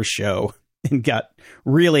 5.5 hour show and got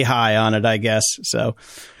really high on it, I guess. So,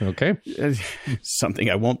 okay. Something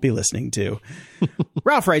I won't be listening to.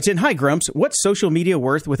 Ralph writes in, hi, Grumps. What's social media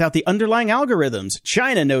worth without the underlying algorithms?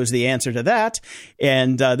 China knows the answer to that.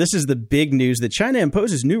 And this is the big news that China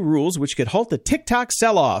imposes new rules which could halt the TikTok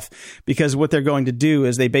sell-off, because what they're going to do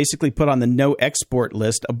is they basically put on the no export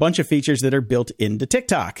list a bunch of features that are built into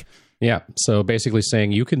TikTok. Yeah. So basically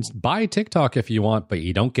saying you can buy TikTok if you want, but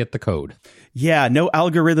you don't get the code. Yeah, no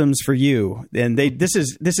algorithms for you. And this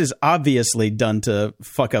is obviously done to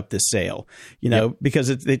fuck up this sale, because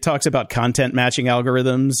it talks about content matching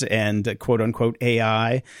algorithms and quote unquote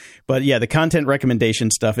AI. But yeah, the content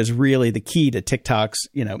recommendation stuff is really the key to TikTok's,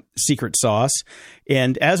 secret sauce.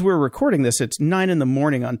 And as we're recording this, it's 9 a.m.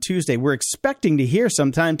 on Tuesday. We're expecting to hear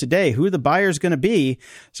sometime today who the buyer's going to be.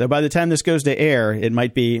 So by the time this goes to air, it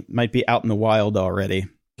might be out in the wild already.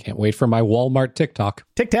 Can't wait for my Walmart TikTok.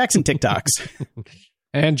 Tic-tacs and TikToks.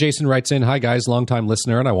 And Jason writes in, "Hi guys, longtime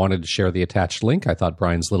listener, and I wanted to share the attached link. I thought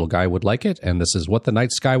Brian's little guy would like it, and this is what the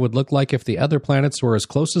night sky would look like if the other planets were as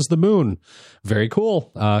close as the moon." Very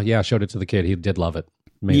cool. Yeah, I showed it to the kid. He did love it.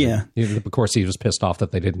 Amazing. Yeah. Of course, he was pissed off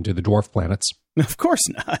that they didn't do the dwarf planets. Of course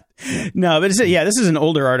not. No, but this is an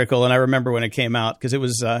older article, and I remember when it came out because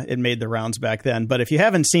it made the rounds back then. But if you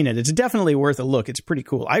haven't seen it, it's definitely worth a look. It's pretty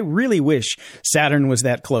cool. I really wish Saturn was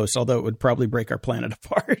that close, although it would probably break our planet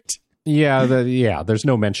apart. Yeah, there's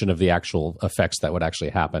no mention of the actual effects that would actually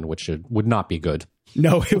happen, which would not be good.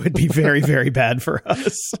 No, it would be very, very bad for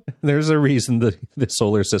us. There's a reason the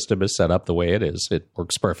solar system is set up the way it is. It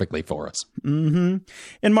works perfectly for us. Mm-hmm.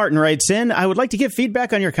 And Martin writes in, "I would like to give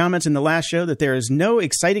feedback on your comments in the last show that there is no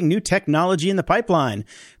exciting new technology in the pipeline.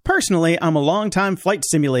 Personally, I'm a longtime flight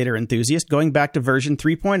simulator enthusiast going back to version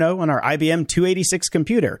 3.0 on our IBM 286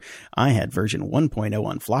 computer. I had version 1.0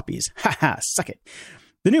 on floppies. Haha, suck it.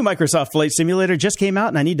 The new Microsoft Flight Simulator just came out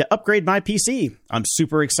and I need to upgrade my PC. I'm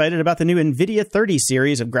super excited about the new NVIDIA 30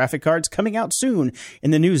 series of graphic cards coming out soon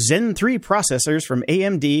and the new Zen 3 processors from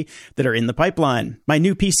AMD that are in the pipeline. My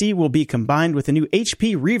new PC will be combined with the new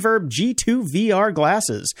HP Reverb G2 VR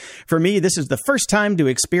glasses. For me, this is the first time to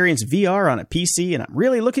experience VR on a PC and I'm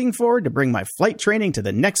really looking forward to bring my flight training to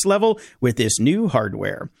the next level with this new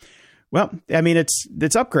hardware." Well, I mean, it's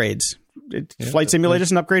upgrades. Flight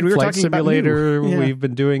Simulator's an upgrade. We were talking about Flight Simulator we've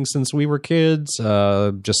been doing since we were kids.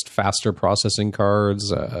 Just faster processing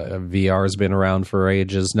cards. VR has been around for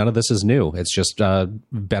ages. None of this is new. It's just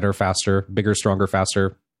better, faster, bigger, stronger,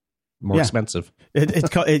 faster, more expensive. It's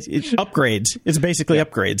upgrades. It's basically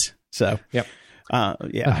upgrades. So, yep.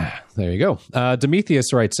 Yeah. There you go.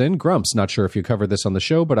 Demetheus writes in, "Grumps, not sure if you covered this on the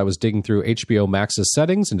show, but I was digging through HBO Max's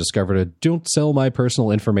settings and discovered a don't sell my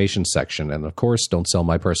personal information section. And of course, don't sell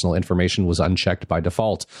my personal information was unchecked by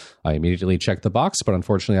default. I immediately checked the box, but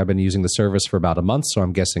unfortunately I've been using the service for about a month, so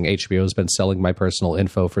I'm guessing HBO has been selling my personal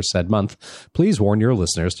info for said month. Please warn your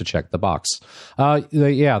listeners to check the box."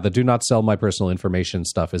 The do not sell my personal information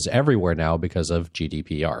stuff is everywhere now because of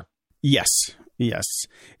GDPR. Yes.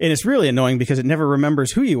 And it's really annoying because it never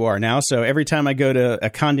remembers who you are now. So every time I go to a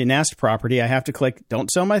Condé Nast property, I have to click, don't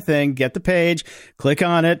sell my thing, get the page, click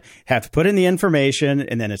on it, have to put in the information,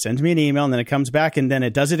 and then it sends me an email, and then it comes back, and then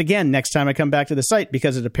it does it again next time I come back to the site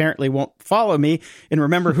because it apparently won't follow me and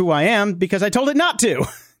remember who I am because I told it not to.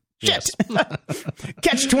 Shit.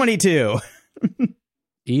 Catch 22.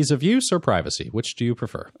 Ease of use or privacy? Which do you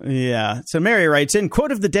prefer? Yeah. So Mary writes in,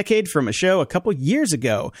 quote of the decade from a show a couple years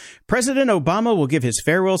ago. "President Obama will give his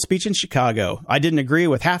farewell speech in Chicago. I didn't agree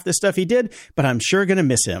with half the stuff he did, but I'm sure going to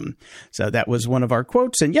miss him." So that was one of our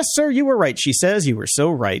quotes. And yes, sir, you were right. She says you were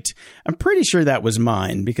so right. I'm pretty sure that was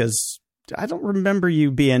mine because I don't remember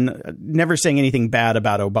you never saying anything bad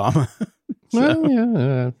about Obama.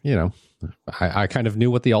 Well, yeah, I kind of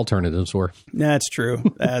knew what the alternatives were. That's true.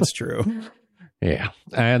 That's true. Yeah.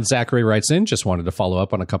 And Zachary writes in, "Just wanted to follow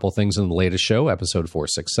up on a couple things in the latest show, episode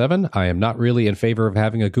 467. I am not really in favor of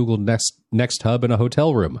having a Google Nest Hub in a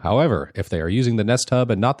hotel room. However, if they are using the Nest Hub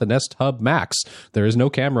and not the Nest Hub Max, there is no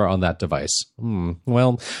camera on that device.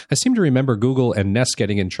 Well, I seem to remember Google and Nest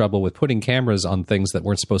getting in trouble with putting cameras on things that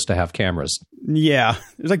weren't supposed to have cameras." Yeah.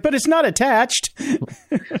 It's like, but it's not attached.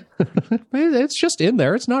 It's just in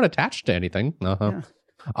there. It's not attached to anything. Yeah.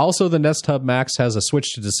 Also, the Nest Hub Max has a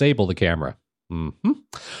switch to disable the camera. Mm-hmm.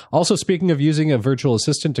 Also, speaking of using a virtual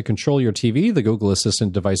assistant to control your TV, the Google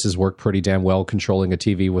Assistant devices work pretty damn well controlling a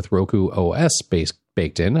TV with Roku OS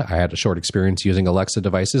baked in. I had a short experience using Alexa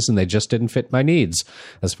devices and they just didn't fit my needs.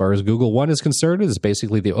 As far as Google One is concerned, it is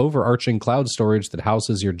basically the overarching cloud storage that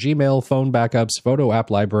houses your Gmail, phone backups, photo app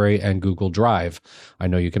library, and Google Drive. I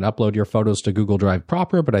know you can upload your photos to Google Drive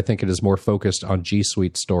proper, but I think it is more focused on G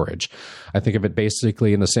Suite storage. I think of it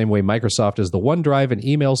basically in the same way Microsoft is the OneDrive and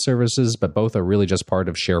email services, but both are really just part part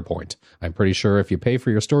of SharePoint. I'm pretty sure if you pay for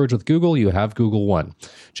your storage with Google, you have Google One.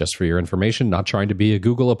 Just for your information, not trying to be a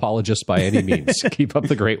Google apologist by any means. Keep up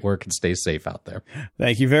the great work and stay safe out there.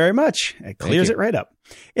 Thank you very much. It clears it right up.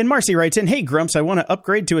 And Marcy writes in, hey, Grumps, I want to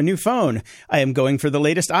upgrade to a new phone. I am going for the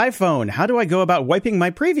latest iPhone. How do I go about wiping my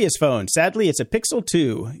previous phone? Sadly, it's a Pixel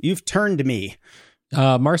 2. You've turned me.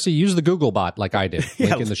 Marcy, use the Google bot like I did.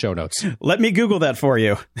 Link in the show notes. Let me Google that for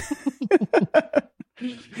you.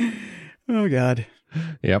 Oh, God.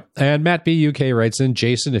 Yep. And Matt B. UK writes in,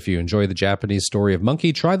 Jason, if you enjoy the Japanese story of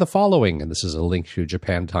Monkey, try the following. And this is a link to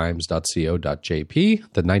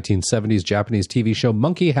japantimes.co.jp. The 1970s Japanese TV show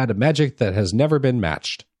Monkey had a magic that has never been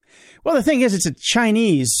matched. Well, the thing is, it's a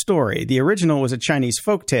Chinese story. The original was a Chinese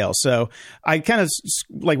folktale. So I kind of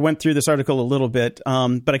went through this article a little bit,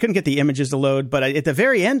 but I couldn't get the images to load. But at the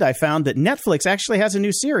very end, I found that Netflix actually has a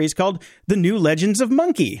new series called The New Legends of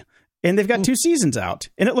Monkey. And they've got 2 seasons out,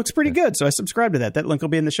 and it looks pretty good. So I subscribe to that. That link will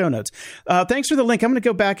be in the show notes. Thanks for the link. I'm going to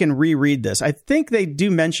go back and reread this. I think they do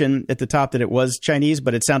mention at the top that it was Chinese,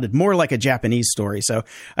 but it sounded more like a Japanese story. So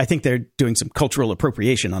I think they're doing some cultural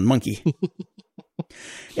appropriation on Monkey.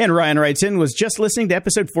 And Ryan writes in, was just listening to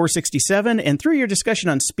episode 467, and through your discussion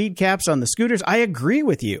on speed caps on the scooters, I agree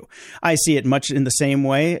with you. I see it much in the same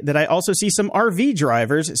way that I also see some RV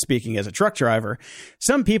drivers, speaking as a truck driver.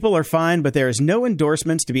 Some people are fine, but there is no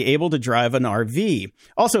endorsements to be able to drive an RV.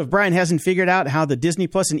 Also, if Brian hasn't figured out how the Disney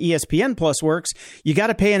Plus and ESPN Plus works, you got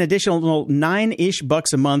to pay an additional $9-ish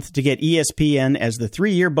a month to get ESPN, as the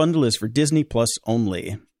 3-year bundle is for Disney Plus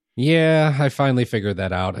only. Yeah, I finally figured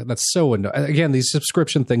that out. That's so annoying. Again, these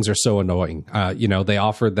subscription things are so annoying. They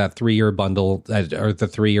offered that 3-year bundle or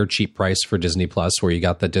the 3-year cheap price for Disney Plus where you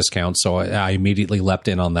got the discount. So I immediately leapt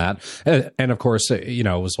in on that. And of course, it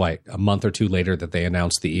was like a month or 2 later that they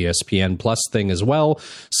announced the ESPN Plus thing as well.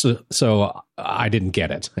 So I didn't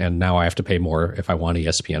get it. And now I have to pay more if I want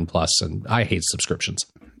ESPN Plus. And I hate subscriptions.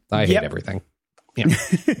 I hate everything. Yeah.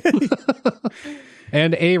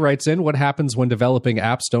 And A writes in, what happens when developing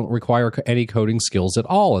apps don't require any coding skills at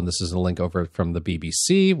all? And this is a link over from the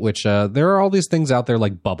BBC, which there are all these things out there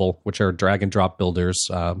like Bubble, which are drag and drop builders.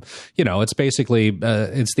 It's basically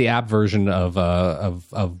it's the app version of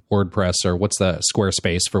WordPress, or what's the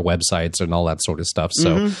Squarespace for websites and all that sort of stuff.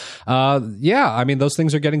 So, those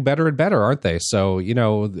things are getting better and better, aren't they? So,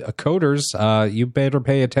 coders, you better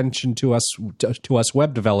pay attention to us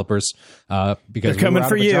web developers because they're coming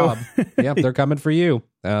for you. Yeah, they're coming for you.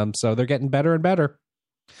 So they're getting better and better.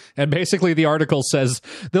 And basically the article says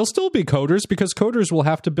they'll still be coders because coders will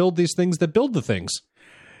have to build these things that build the things.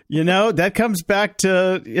 That comes back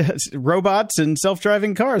to robots and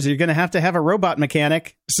self-driving cars. You're going to have a robot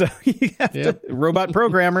mechanic. So you have to robot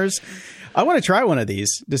programmers. I want to try one of these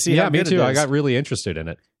to see how good it is. Yeah, me too. I got really interested in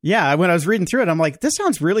it. Yeah, when I was reading through it, I'm like, this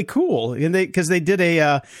sounds really cool. And because they did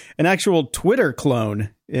an actual Twitter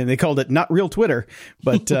clone, and they called it not real Twitter,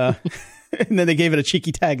 but and then they gave it a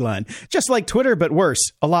cheeky tagline, just like Twitter, but worse,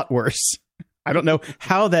 a lot worse. I don't know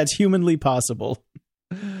how that's humanly possible.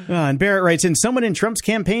 And Barrett writes in, someone in Trump's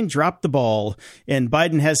campaign dropped the ball, and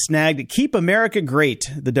Biden has snagged Keep America Great,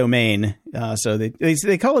 the domain. So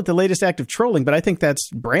they call it the latest act of trolling, but I think that's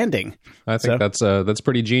branding. I think that's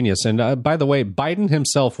pretty genius. And by the way, Biden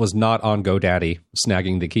himself was not on GoDaddy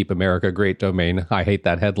snagging the Keep America Great domain. I hate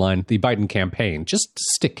that headline. The Biden campaign, just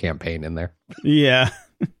stick campaign in there. Yeah.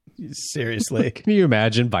 Seriously. Can you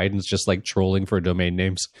imagine Biden's just like trolling for domain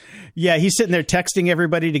names? Yeah, he's sitting there texting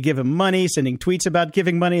everybody to give him money, sending tweets about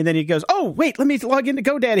giving money, and then he goes, oh, wait, let me log into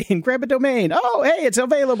GoDaddy and grab a domain. Oh, hey, it's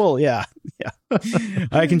available. Yeah.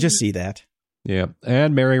 I can just see that. Yeah.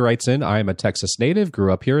 And Mary writes in, I am a Texas native,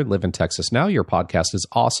 grew up here and live in Texas now. Your podcast is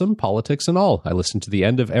awesome, politics and all. I listen to the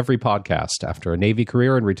end of every podcast. After a Navy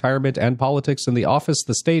career and retirement and politics in the office,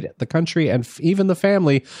 the state, the country, and even the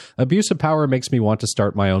family, abuse of power makes me want to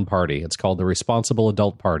start my own party. It's called the Responsible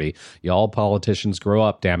Adult Party. Y'all politicians grow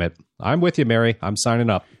up, damn it. I'm with you, Mary. I'm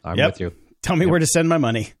signing up. I'm with you. Tell me where to send my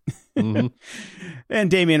money. Mm-hmm.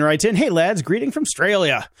 And Damien writes in, hey, lads, greeting from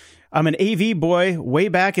Australia. I'm an AV boy way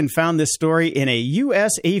back and found this story in a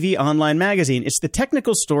U.S. AV online magazine. It's the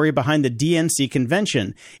technical story behind the DNC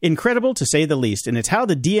convention. Incredible to say the least. And it's how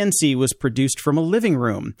the DNC was produced from a living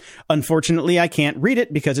room. Unfortunately, I can't read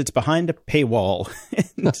it because it's behind a paywall.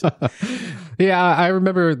 Yeah, I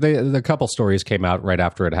remember the couple stories came out right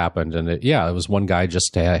after it happened. And it was one guy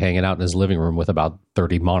just hanging out in his living room with about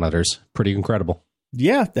 30 monitors. Pretty incredible.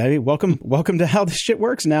 Yeah. Welcome to how this shit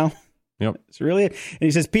works now. Yep. That's really it. And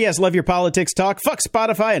he says, P.S. Love your politics talk. Fuck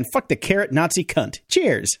Spotify and fuck the carrot Nazi cunt.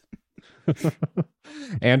 Cheers.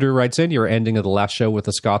 Andrew writes in, your ending of the last show with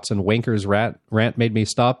the Scots and Wankers rant made me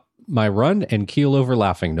stop my run and keel over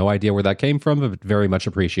laughing. No idea where that came from, but very much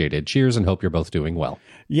appreciated. Cheers, and hope you're both doing well.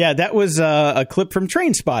 Yeah, that was a clip from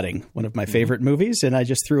Train Spotting, one of my favorite movies, and I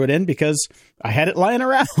just threw it in because I had it lying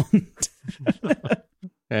around.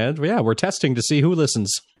 And yeah, we're testing to see who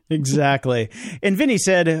listens. Exactly. And Vinny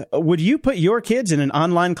said, would you put your kids in an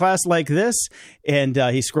online class like this? And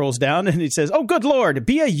he scrolls down and he says, oh, good Lord,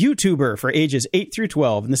 be a YouTuber for ages 8 through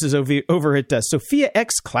 12. And this is over at Sophia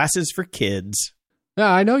X Classes for Kids.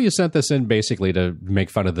 Yeah, I know you sent this in basically to make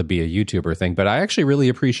fun of the be a YouTuber thing, but I actually really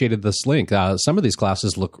appreciated this link. Some of these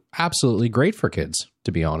classes look absolutely great for kids,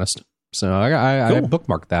 to be honest. So I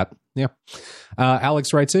bookmarked that. Yeah.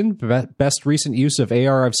 Alex writes in, best recent use of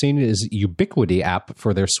AR I've seen is Ubiquity app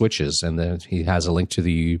for their Switches. And then he has a link to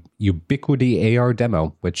the Ubiquity AR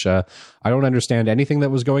demo, which I don't understand anything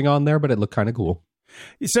that was going on there, but it looked kind of cool.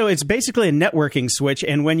 So it's basically a networking switch.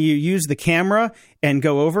 And when you use the camera and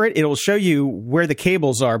go over it, it'll show you where the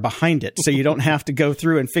cables are behind it. So you don't have to go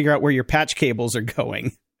through and figure out where your patch cables are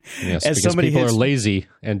going. Yes, because people are lazy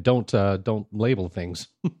and don't label things.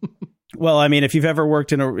 Well, I mean, if you've ever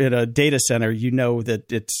worked in a data center, you know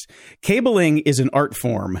that cabling is an art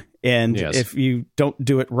form. And if you don't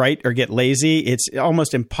do it right or get lazy, it's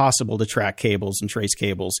almost impossible to track cables and trace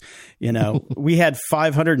cables. You know, we had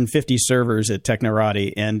 550 servers at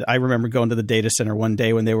Technorati, and I remember going to the data center one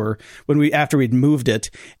day after we'd moved it,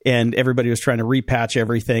 and everybody was trying to repatch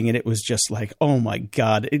everything, and it was just like, oh my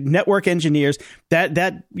God, network engineers.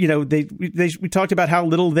 We talked about how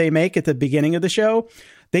little they make at the beginning of the show.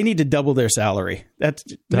 They need to double their salary.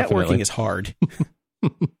 Networking is hard.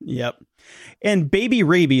 Yep. And Baby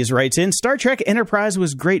Rabies writes in, Star Trek Enterprise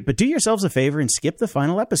was great, but do yourselves a favor and skip the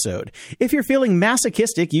final episode. If you're feeling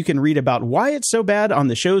masochistic, you can read about why it's so bad on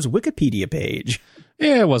the show's Wikipedia page.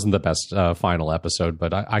 Yeah, it wasn't the best final episode,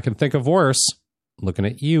 but I can think of worse. Looking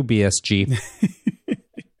at you, BSG.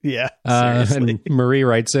 Yeah, and Marie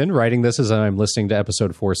writes in, writing this as I'm listening to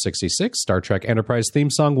episode 466, Star Trek Enterprise theme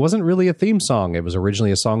song wasn't really a theme song. It was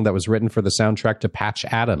originally a song that was written for the soundtrack to Patch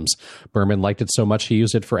Adams. Berman liked it so much he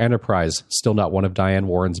used it for Enterprise. Still not one of Diane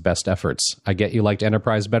Warren's best efforts. I get you liked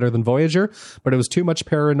Enterprise better than Voyager, but it was too much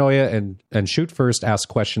paranoia and shoot first, ask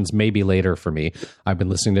questions maybe later for me. I've been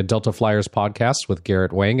listening to Delta Flyers podcast with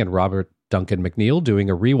Garrett Wang and Robert Duncan McNeil doing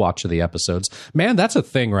a rewatch of the episodes. Man, that's a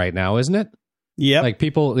thing right now, isn't it? Yeah, like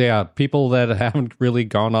people that haven't really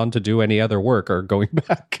gone on to do any other work are going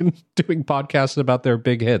back and doing podcasts about their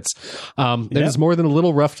big hits. It is more than a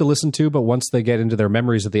little rough to listen to, but once they get into their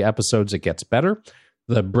memories of the episodes, it gets better.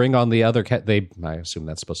 The bring on the other I assume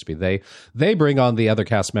that's supposed to be they bring on the other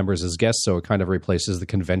cast members as guests, so it kind of replaces the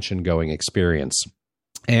convention going experience.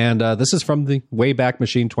 And this is from the Wayback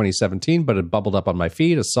Machine 2017, but it bubbled up on my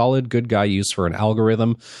feed. A solid, good guy use for an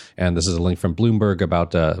algorithm. And this is a link from Bloomberg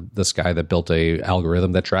about this guy that built a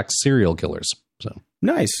algorithm that tracks serial killers. So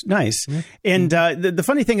nice. Yeah. And the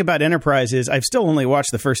funny thing about Enterprise is I've still only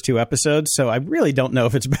watched the first 2 episodes, so I really don't know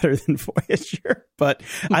if it's better than Voyager. But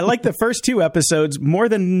I like the first 2 episodes more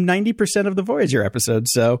than 90% of the Voyager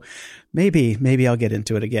episodes. So maybe I'll get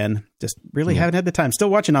into it again. Just really haven't had the time.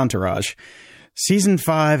 Still watching Entourage. Season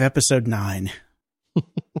 5, Episode 9.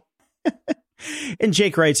 And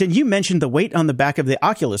Jake writes, and you mentioned the weight on the back of the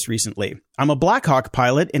Oculus recently. I'm a Blackhawk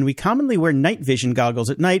pilot, and we commonly wear night vision goggles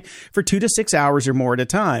at night for 2 to 6 hours or more at a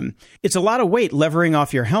time. It's a lot of weight levering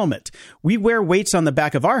off your helmet. We wear weights on the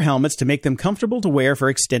back of our helmets to make them comfortable to wear for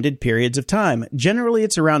extended periods of time. Generally,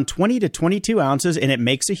 it's around 20 to 22 ounces, and it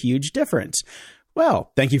makes a huge difference.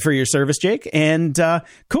 Well, thank you for your service, Jake. And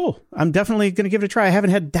cool. I'm definitely going to give it a try. I haven't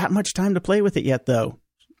had that much time to play with it yet, though.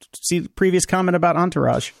 See the previous comment about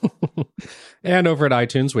Entourage. And over at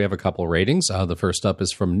iTunes, we have a couple ratings. The first up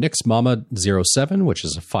is from Nick's Mama 07, which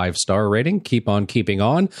is a 5-star rating. Keep on keeping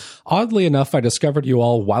on. Oddly enough, I discovered you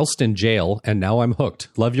all whilst in jail, and now I'm hooked.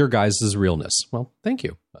 Love your guys' realness. Well, thank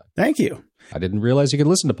you. Thank you. I didn't realize you could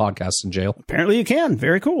listen to podcasts in jail. Apparently you can.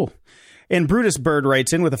 Very cool. And Brutus Bird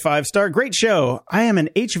writes in with a 5-star. Great show. I am an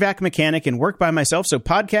HVAC mechanic and work by myself, so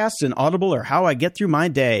podcasts and Audible are how I get through my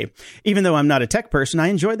day. Even though I'm not a tech person, I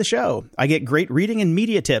enjoy the show. I get great reading and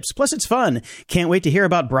media tips. Plus, it's fun. Can't wait to hear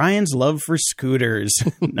about Brian's love for scooters.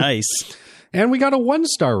 Nice. And we got a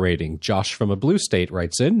 1-star rating. Josh from a blue state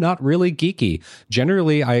writes in, not really geeky.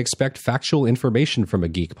 Generally, I expect factual information from a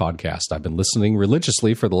geek podcast. I've been listening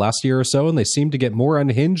religiously for the last year or so, and they seem to get more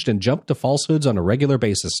unhinged and jump to falsehoods on a regular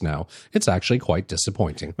basis now. It's actually quite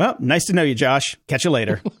disappointing. Well, nice to know you, Josh. Catch you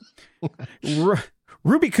later.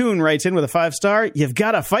 Ruby Coon writes in with a 5-star. You've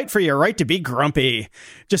got to fight for your right to be grumpy.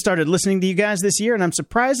 Just started listening to you guys this year, and I'm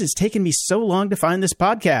surprised it's taken me so long to find this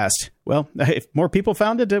podcast. Well, if more people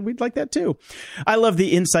found it, we'd like that too. I love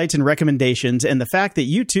the insights and recommendations and the fact that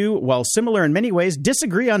you two, while similar in many ways,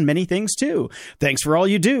 disagree on many things too. Thanks for all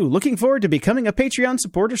you do. Looking forward to becoming a Patreon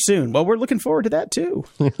supporter soon. Well, we're looking forward to that too.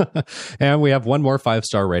 And we have one more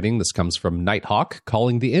 5-star rating. This comes from Nighthawk,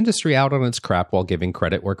 calling the industry out on its crap while giving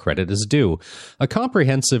credit where credit is due. A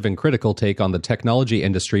comprehensive and critical take on the technology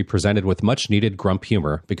industry presented with much needed grump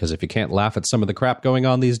humor, because if you can't laugh at some of the crap going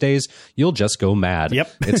on these days, you'll just go mad.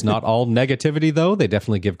 Yep. It's not all negativity, though. They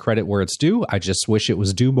definitely give credit where it's due. I just wish it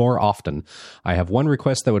was due more often. I have one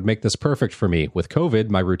request that would make this perfect for me. With COVID,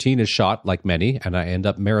 my routine is shot, like many, and I end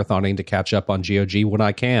up marathoning to catch up on GOG when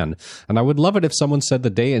I can. And I would love it if someone said the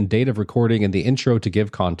day and date of recording in the intro to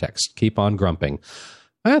give context. Keep on grumping.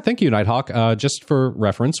 Thank you, Nighthawk. Just for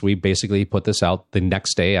reference, we basically put this out the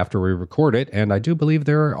next day after we record it, and I do believe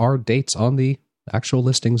there are dates on the actual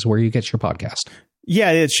listings where you get your podcast.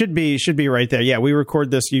 Yeah, it should be right there. Yeah, we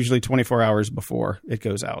record this usually 24 hours before it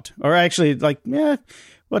goes out. Or actually, it's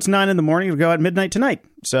 9 in the morning. It'll go out at midnight tonight.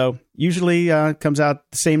 So usually comes out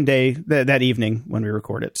the same day, that evening when we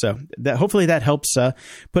record it. So hopefully that helps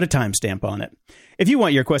put a timestamp on it. If you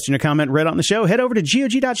want your question or comment read on the show, head over to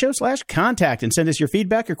gog.show/contact and send us your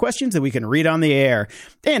feedback or questions that we can read on the air.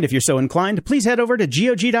 And if you're so inclined, please head over to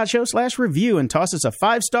gog.show/review and toss us a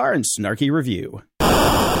 5-star and snarky review.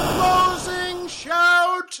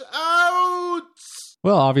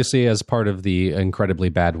 Well, obviously, as part of the incredibly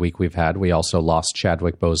bad week we've had, we also lost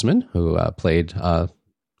Chadwick Boseman, who played the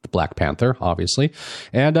Black Panther, obviously,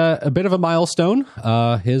 and a bit of a milestone.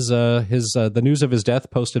 The news of his death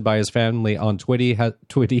posted by his family on Twitty.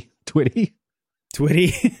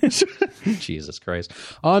 Jesus Christ.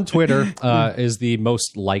 On Twitter is the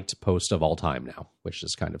most liked post of all time now, which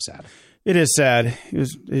is kind of sad. It is sad.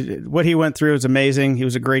 What he went through is amazing. He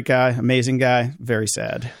was a great guy, amazing guy, very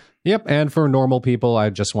sad. Yep, and for normal people,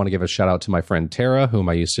 I just want to give a shout out to my friend Tara, whom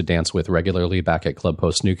I used to dance with regularly back at Club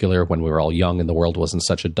Post Nuclear when we were all young and the world wasn't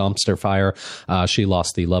such a dumpster fire. She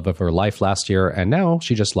lost the love of her life last year, and now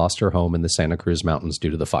she just lost her home in the Santa Cruz Mountains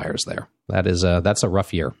due to the fires there. That's a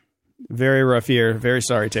rough year. Very rough year. Very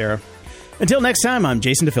sorry, Tara. Until next time, I'm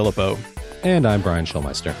Jason DeFilippo. And I'm Brian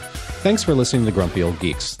Schulmeister. Thanks for listening to Grumpy Old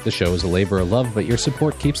Geeks. The show is a labor of love, but your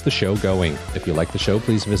support keeps the show going. If you like the show,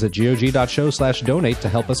 please visit gog.show/donate to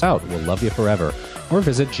help us out. We'll love you forever. Or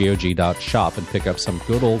visit gog.shop and pick up some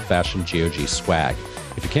good old-fashioned GOG swag.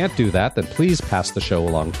 If you can't do that, then please pass the show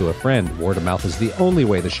along to a friend. Word of mouth is the only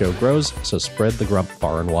way the show grows, so spread the grump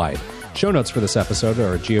far and wide. Show notes for this episode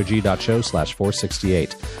are at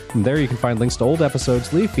gog.show/468. From there, you can find links to old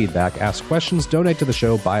episodes, leave feedback, ask questions, donate to the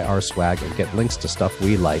show, buy our swag, and get links to stuff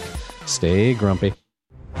we like. Stay grumpy.